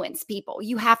influence people.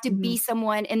 You have to be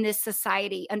someone in this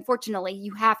society. Unfortunately,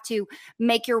 you have to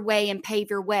make your way and pave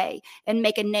your way and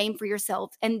make a name for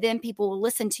yourself, and then people will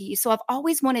listen to you. So I've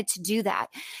always wanted to do that,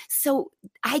 so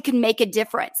I could make a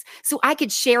difference, so I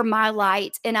could share my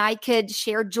light, and I could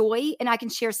share joy, and I can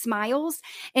share smiles,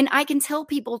 and I can tell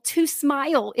people to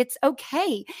smile. It's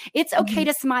okay. It's okay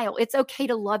to smile. It's okay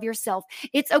to love yourself.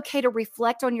 It's okay to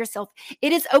reflect on yourself.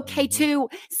 It is okay to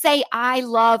say, I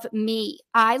love me.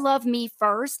 I love me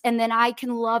first, and then I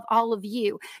can love all of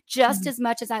you just as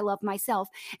much as I love myself.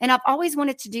 And I've always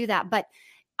wanted to do that, but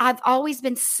I've always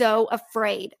been so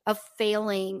afraid of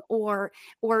failing or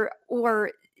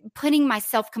putting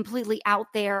myself completely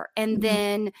out there, and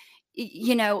then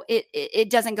it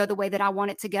doesn't go the way that I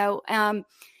want it to go.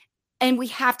 And we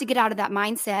have to get out of that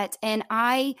mindset. And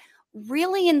I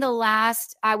really, in the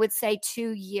last, I would say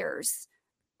 2 years,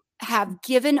 have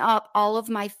given up all of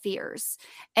my fears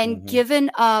and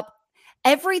given up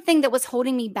everything that was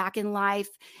holding me back in life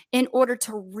in order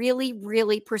to really,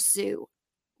 really pursue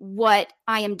what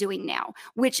I am doing now,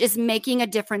 which is making a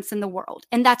difference in the world.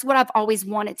 And that's what I've always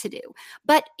wanted to do.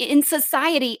 But in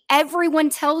society, everyone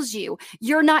tells you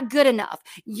you're not good enough.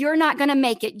 You're not going to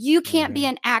make it. You can't be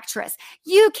an actress.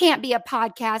 You can't be a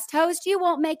podcast host. You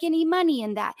won't make any money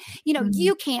in that.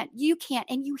 You can't.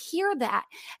 And you hear that,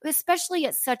 especially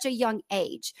at such a young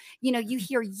age. You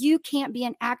hear you can't be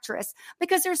an actress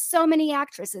because there's so many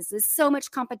actresses. There's so much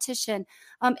competition.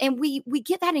 And we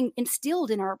get that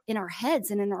instilled in our heads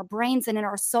and in our brains and in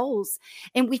our souls.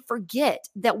 And we forget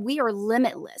that we are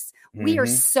limitless. We are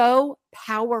so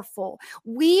powerful.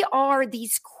 We are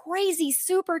these crazy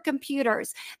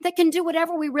supercomputers that can do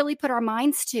whatever we really put our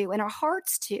minds to and our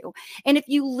hearts to. And if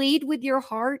you lead with your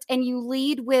heart and you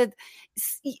lead with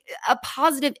a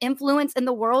positive influence in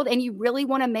the world, and you really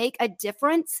want to make a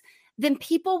difference, then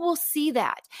people will see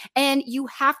that. And you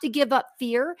have to give up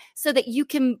fear so that you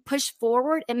can push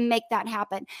forward and make that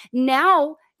happen.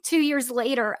 Now, 2 years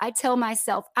later, I tell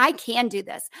myself, I can do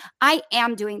this. I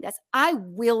am doing this. I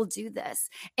will do this.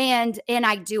 And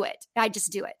I do it. I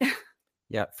just do it.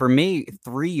 Yeah. For me,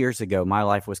 3 years ago, my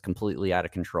life was completely out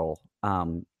of control.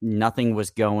 Nothing was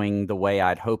going the way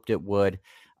I'd hoped it would.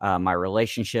 My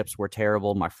relationships were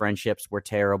terrible. My friendships were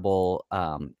terrible.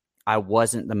 I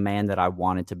wasn't the man that I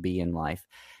wanted to be in life.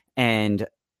 And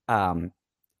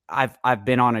I've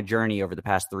been on a journey over the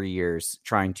past 3 years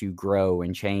trying to grow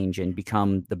and change and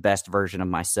become the best version of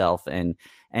myself. And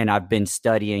I've been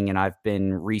studying, and I've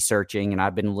been researching, and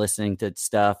I've been listening to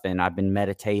stuff, and I've been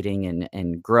meditating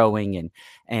and growing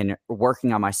and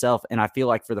working on myself. And I feel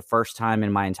like for the first time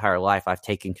in my entire life, I've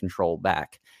taken control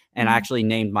back. And I actually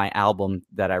named my album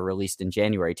that I released in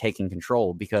January, Taking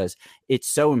Control, because it's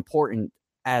so important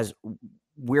as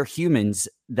we're humans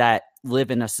that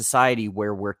live in a society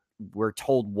where we're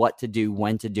told what to do,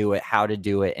 when to do it, how to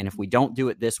do it. And if we don't do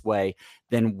it this way,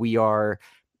 then we're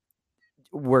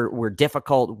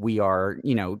difficult. We are,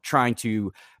 trying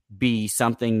to be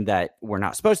something that we're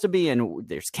not supposed to be. And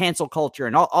there's cancel culture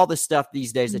and all this stuff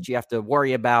these days that you have to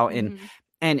worry about. And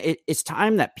it's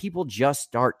time that people just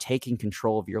start taking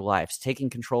control of your lives, taking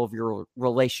control of your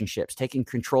relationships, taking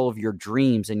control of your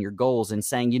dreams and your goals, and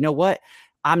saying, you know what?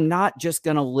 I'm not just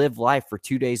going to live life for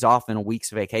 2 days off and a week's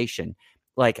vacation.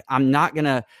 Like, I'm not going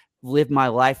to live my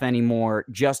life anymore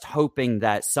just hoping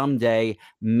that someday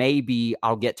maybe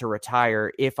I'll get to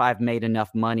retire if I've made enough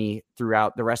money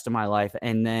throughout the rest of my life,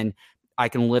 and then I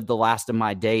can live the last of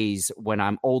my days when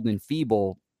I'm old and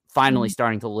feeble, finally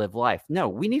starting to live life. No,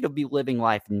 we need to be living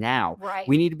life now. Right.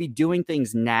 We need to be doing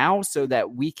things now so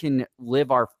that we can live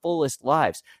our fullest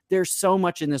lives. There's so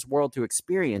much in this world to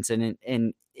experience, and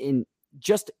in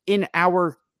just in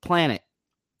our planet.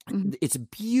 It's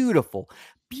beautiful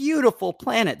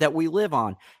planet that we live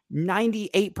on.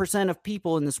 98% of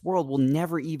people in this world will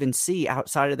never even see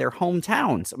outside of their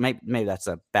hometowns. Maybe that's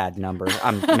a bad number.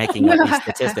 I'm making up these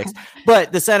statistics,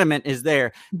 but the sentiment is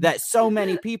there that so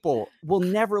many people will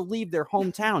never leave their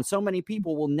hometown. So many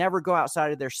people will never go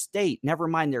outside of their state, never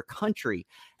mind their country.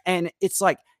 And it's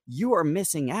like, you are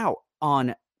missing out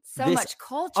on so this much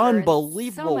culture,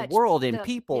 unbelievable so much world and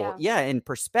people, and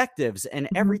perspectives and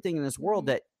everything in this world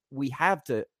that we have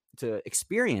to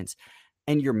experience,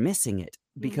 and you're missing it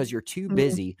because you're too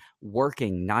busy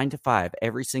working 9 to 5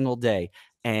 every single day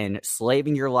and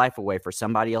slaving your life away for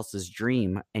somebody else's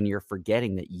dream, and you're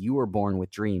forgetting that you were born with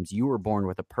dreams, you were born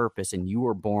with a purpose, and you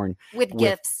were born with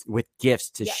gifts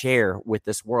to share with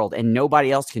this world, and nobody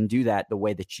else can do that the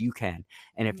way that you can.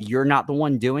 And if you're not the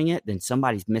one doing it, then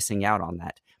somebody's missing out on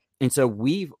that. And so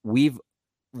we've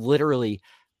literally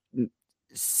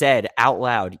said out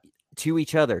loud to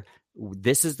each other,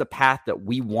 this is the path that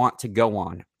we want to go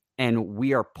on. And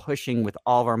we are pushing with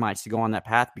all of our mights to go on that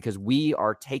path because we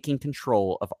are taking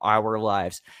control of our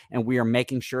lives, and we are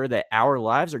making sure that our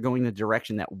lives are going the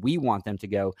direction that we want them to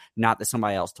go, not that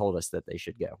somebody else told us that they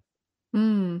should go.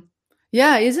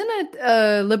 Yeah. Isn't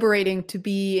it liberating to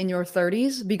be in your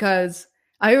 30s? Because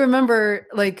I remember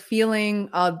like feeling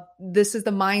this is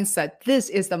the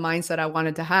mindset I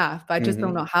wanted to have, but I just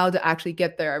don't know how to actually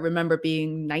get there. I remember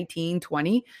being 19,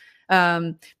 20.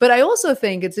 But I also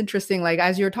think it's interesting, like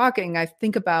as you're talking, I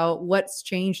think about what's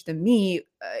changed in me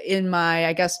in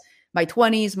my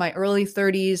 20s, my early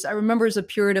 30s. I remember as a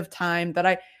period of time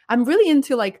that I'm really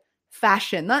into like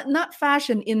fashion, not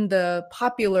fashion in the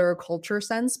popular culture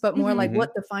sense, but more like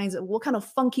what defines it. What kind of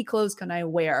funky clothes can I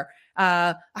wear?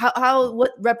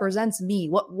 What represents me?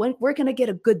 Where can I get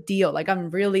a good deal? Like I'm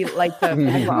really like the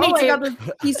I got this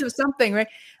piece of something, right?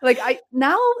 Like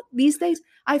now these days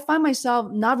I find myself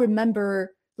not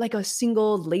remember like a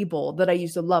single label that I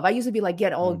used to love. I used to be like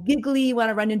get all giggly when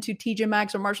I run into TJ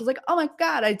Maxx or Marshalls, like oh my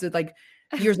god, I did like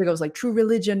years ago it was like True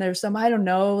Religion or some I don't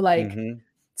know like.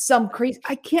 Some crazy,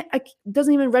 it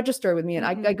doesn't even register with me. And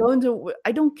I go into,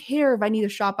 I don't care if I need to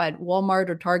shop at Walmart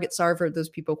or Target. Sorry for those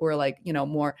people who are like,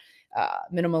 more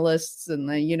minimalists and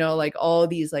like all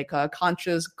these like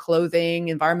conscious clothing,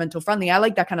 environmental friendly. I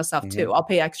like that kind of stuff too. I'll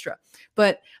pay extra.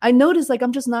 But I noticed like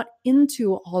I'm just not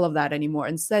into all of that anymore.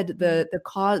 Instead, the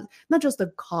cause, not just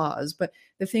the cause, but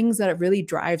the things that really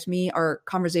drives me are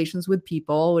conversations with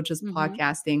people, which is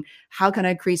podcasting. How can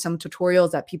I create some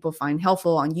tutorials that people find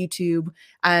helpful on YouTube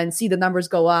and see the numbers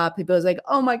go up? People is like,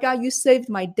 oh my God, you saved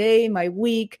my day, my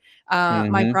week.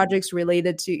 My projects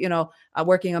related to,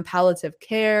 working on palliative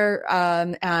care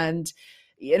and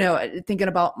thinking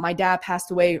about my dad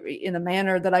passed away in a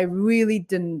manner that I really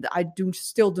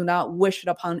still do not wish it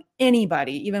upon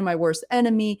anybody, even my worst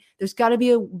enemy. There's got to be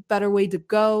a better way to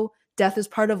go. Death is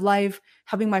part of life.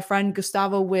 Having my friend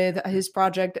Gustavo with his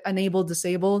project Enable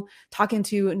Disabled, talking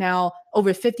to now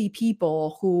over 50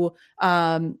 people who,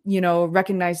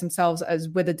 recognize themselves as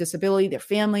with a disability, their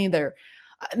family, their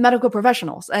medical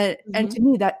professionals. And to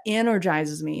me, that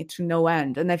energizes me to no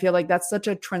end. And I feel like that's such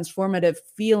a transformative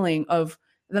feeling of,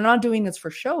 they're not doing this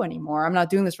for show anymore. I'm not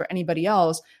doing this for anybody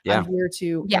else. I'm here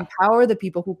to empower the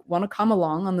people who want to come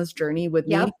along on this journey with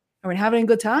me, and we're having a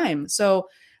good time. So,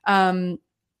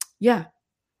 yeah.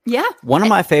 One of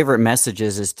my favorite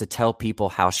messages is to tell people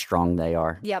how strong they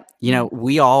are.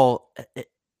 We all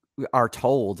are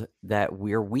told that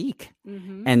we're weak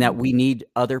and that we need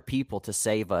other people to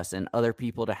save us and other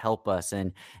people to help us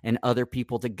and other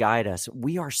people to guide us.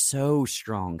 We are so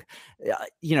strong.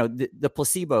 The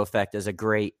placebo effect is a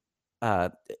great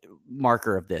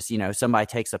marker of this. Somebody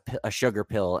takes a sugar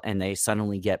pill and they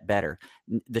suddenly get better.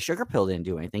 The sugar pill didn't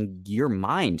do anything. Your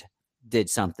mind did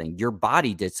something. Your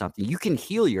body did something. You can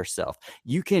heal yourself.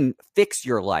 You can fix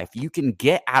your life. You can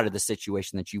get out of the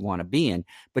situation that you want to be in,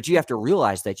 but you have to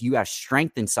realize that you have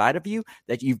strength inside of you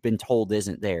that you've been told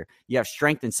isn't there. You have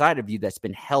strength inside of you that's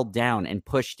been held down and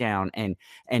pushed down and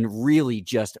really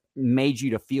just made you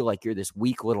to feel like you're this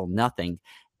weak little nothing.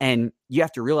 And you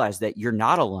have to realize that you're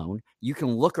not alone. You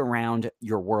can look around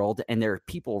your world and there are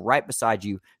people right beside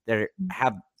you that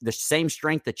have the same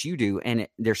strength that you do, and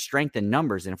there's strength in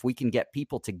numbers. And if we can get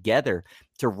people together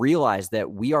to realize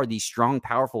that we are these strong,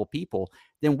 powerful people,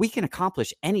 then we can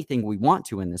accomplish anything we want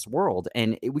to in this world.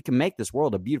 And we can make this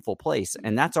world a beautiful place.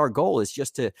 And that's our goal, is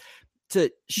just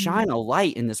to shine a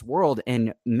light in this world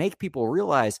and make people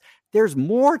realize there's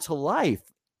more to life.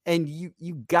 And you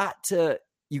got to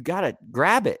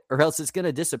grab it, or else it's going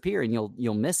to disappear and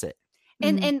you'll miss it.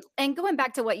 And going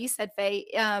back to what you said, Faye,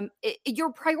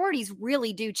 your priorities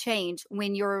really do change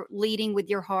when you're leading with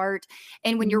your heart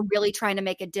and when you're really trying to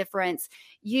make a difference.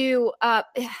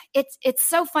 It's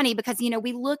so funny because,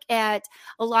 we look at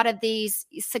a lot of these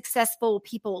successful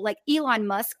people like Elon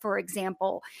Musk, for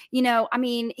example.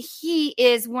 He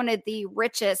is one of the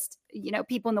richest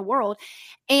people in the world,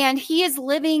 and he is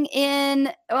living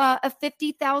in a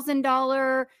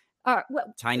 $50,000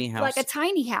 tiny house, like a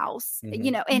tiny house,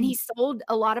 and he sold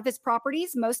a lot of his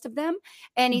properties, most of them,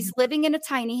 and he's living in a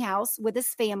tiny house with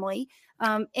his family.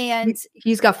 And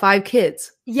he's got 5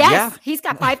 kids. Yes, yeah. He's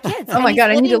got 5 kids. Oh my God,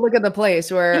 I need to look at the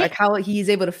place where like how he's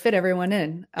able to fit everyone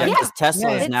in. Because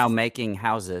Tesla is now making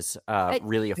houses,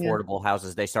 really affordable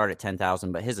houses. They start at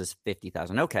 10,000, but his is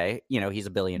 50,000. Okay, he's a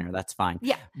billionaire. That's fine.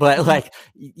 Yeah, but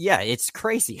it's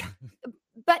crazy.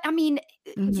 But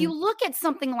you look at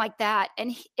something like that,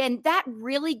 and that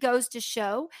really goes to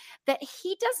show that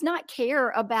he does not care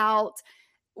about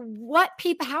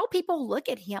how people look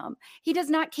at him. He does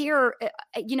not care.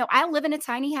 I live in a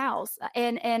tiny house,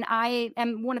 and I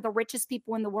am one of the richest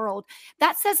people in the world.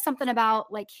 That says something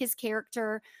about like his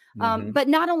character. But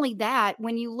not only that,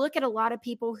 when you look at a lot of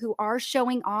people who are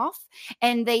showing off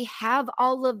and they have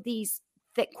all of these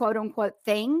quote unquote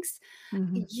things,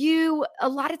 a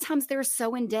lot of times they're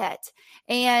so in debt,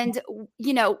 and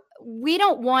we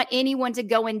don't want anyone to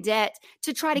go in debt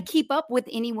to try to keep up with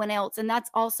anyone else. And that's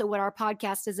also what our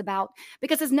podcast is about,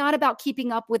 because it's not about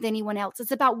keeping up with anyone else.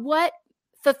 It's about what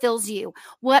fulfills you,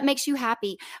 what makes you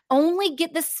happy. Only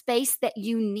get the space that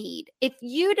you need. If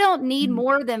you don't need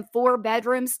more than 4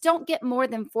 bedrooms, don't get more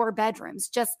than 4 bedrooms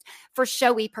just for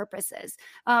showy purposes.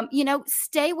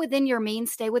 Stay within your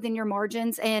means, stay within your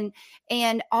margins,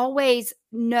 and always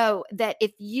know that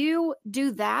if you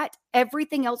do that,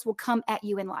 everything else will come at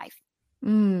you in life.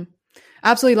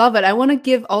 Absolutely love it. I want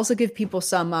to give people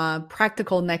some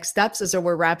practical next steps as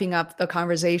we're wrapping up the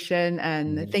conversation.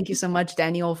 And thank you so much,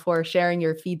 Daniel, for sharing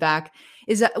your feedback.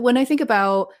 Is that when I think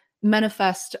about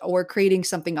manifest or creating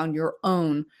something on your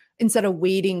own, instead of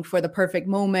waiting for the perfect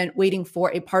moment, waiting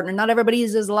for a partner, not everybody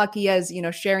is as lucky as,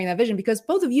 sharing that vision, because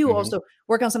both of you also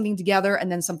work on something together and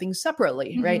then something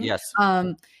separately, right? Yes.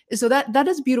 So that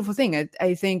is a beautiful thing.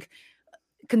 I think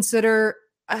consider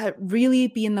really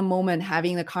be in the moment,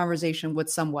 having the conversation with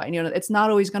someone. It's not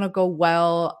always going to go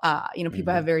well.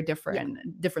 People have very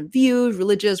different views,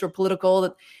 religious or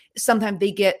political. Sometimes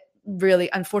they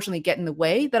unfortunately get in the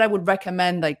way. That I would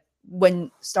recommend, like when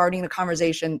starting the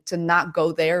conversation, to not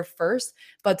go there first,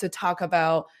 but to talk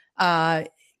about,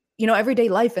 everyday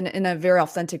life in a very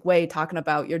authentic way, talking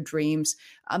about your dreams,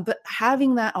 but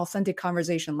having that authentic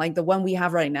conversation, like the one we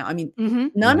have right now.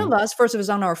 None of us, first of us,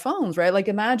 on our phones, right? Like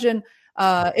imagine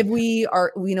if we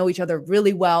know each other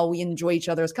really well, we enjoy each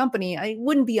other's company. It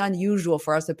wouldn't be unusual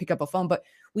for us to pick up a phone, but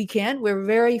we can't. We're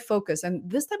very focused, and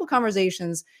this type of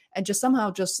conversations and just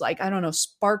somehow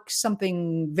spark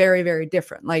something very, very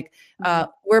different. Like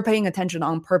we're paying attention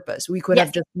on purpose. We could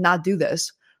have just not do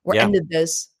this or ended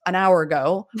this an hour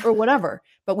ago or whatever,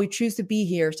 but we choose to be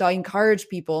here. So I encourage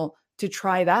people to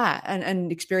try that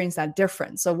and experience that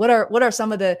difference. So what are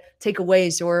some of the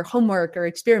takeaways or homework or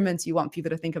experiments you want people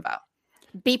to think about?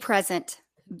 Be present.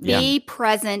 Be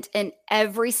present in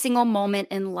every single moment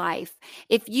in life.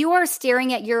 If you are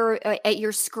staring at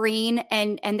your screen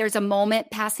and there's a moment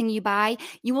passing you by,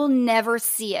 you will never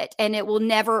see it, and you will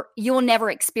never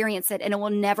experience it, and it will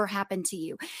never happen to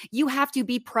you. You have to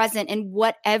be present in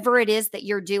whatever it is that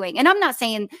you're doing. And I'm not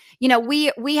saying,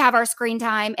 we have our screen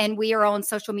time and we are on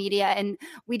social media and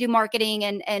we do marketing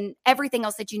and everything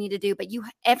else that you need to do, but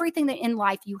everything that in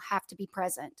life, you have to be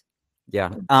present.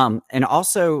 Yeah. And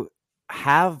also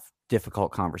have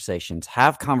difficult conversations.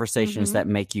 Have conversations that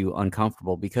make you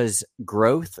uncomfortable, because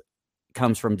growth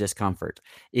comes from discomfort.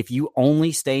 If you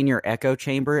only stay in your echo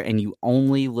chamber and you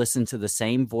only listen to the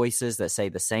same voices that say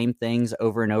the same things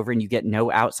over and over, and you get no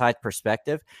outside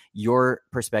perspective, your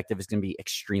perspective is going to be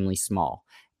extremely small,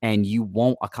 and you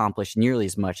won't accomplish nearly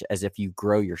as much as if you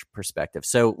grow your perspective.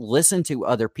 So listen to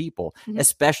other people,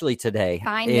 especially today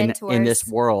in this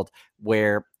world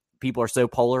where people are so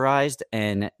polarized.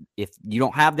 And if you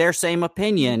don't have their same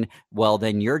opinion, well,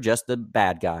 then you're just the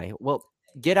bad guy. Well,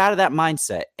 get out of that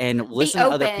mindset and listen to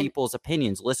other people's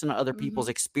opinions, listen to other people's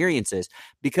experiences,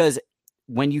 because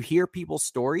when you hear people's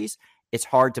stories, it's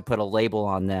hard to put a label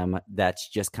on them that's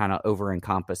just kind of over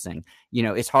encompassing. You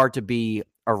know, it's hard to be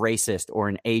a racist or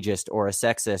an ageist or a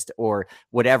sexist or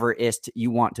whatever ist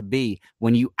you want to be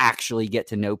when you actually get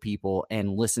to know people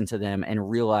and listen to them and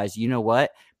realize, you know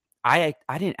what, I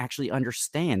didn't actually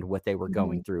understand what they were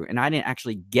going through, and I didn't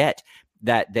actually get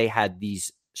that they had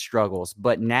these struggles,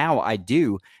 but now I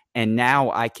do. And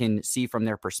now I can see from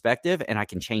their perspective, and I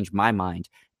can change my mind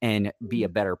and be a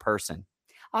better person.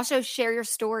 Also, share your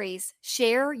stories,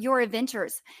 share your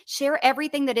adventures, share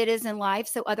everything that it is in life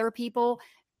so other people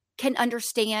can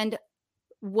understand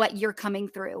what you're coming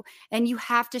through. And you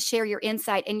have to share your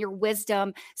insight and your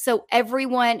wisdom so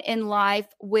everyone in life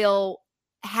will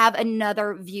have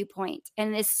another viewpoint.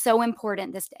 And it's so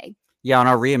important this day. Yeah, on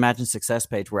our Reimagine Success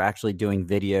page, we're actually doing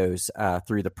videos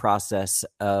through the process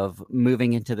of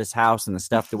moving into this house and the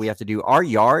stuff that we have to do. Our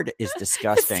yard is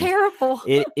disgusting. It's terrible.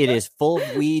 It is full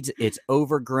of weeds. It's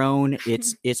overgrown.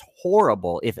 It's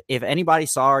horrible. If anybody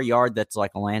saw our yard that's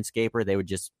like a landscaper, they would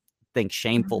just think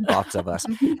shameful thoughts of us.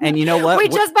 And you know what? We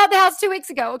just bought the house 2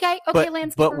 weeks ago. Okay,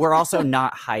 landscaper. But we're also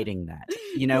not hiding that.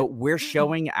 You know, we're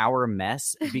showing our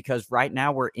mess because right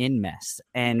now we're in mess,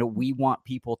 and we want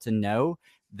people to know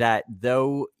that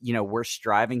though, you know, we're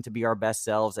striving to be our best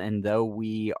selves, and though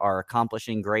we are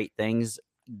accomplishing great things,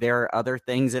 there are other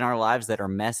things in our lives that are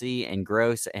messy and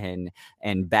gross and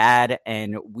bad.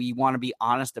 And we want to be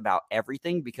honest about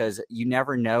everything, because you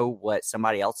never know what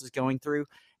somebody else is going through.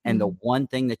 And the one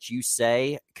thing that you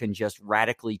say can just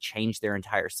radically change their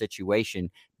entire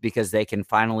situation, because they can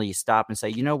finally stop and say,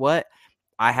 you know what?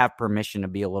 I have permission to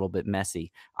be a little bit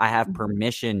messy. I have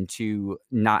permission to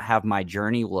not have my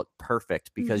journey look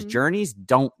perfect, because journeys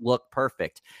don't look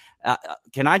perfect.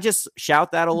 Can I just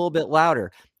shout that a little bit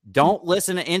louder? Don't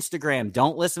listen to Instagram.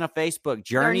 Don't listen to Facebook.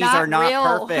 Journeys are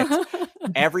not perfect.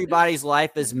 Everybody's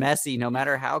life is messy, no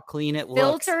matter how clean it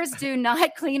looks. Filters do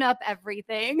not clean up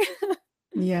everything.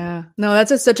 Yeah, no,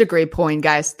 that's such a great point,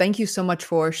 guys. Thank you so much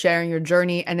for sharing your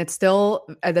journey. And it's still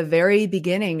at the very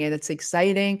beginning, and it's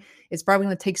exciting. It's probably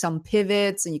going to take some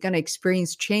pivots, and you're going to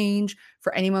experience change.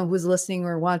 For anyone who's listening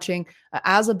or watching,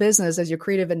 as a business, as your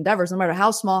creative endeavors, no matter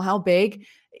how small, how big,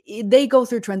 they go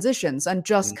through transitions, and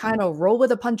just kind of roll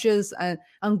with the punches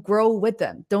and grow with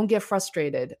them. Don't get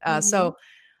frustrated. So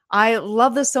I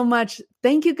love this so much.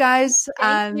 Thank you, guys.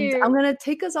 Thank you. I'm going to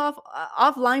take us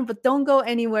offline, but don't go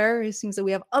anywhere. It seems that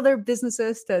we have other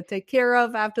businesses to take care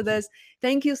of after this.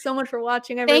 Thank you so much for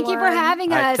watching, everyone. Thank you for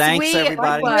having us. Thanks,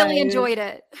 everybody. We really enjoyed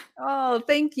it. Oh,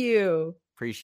 thank you.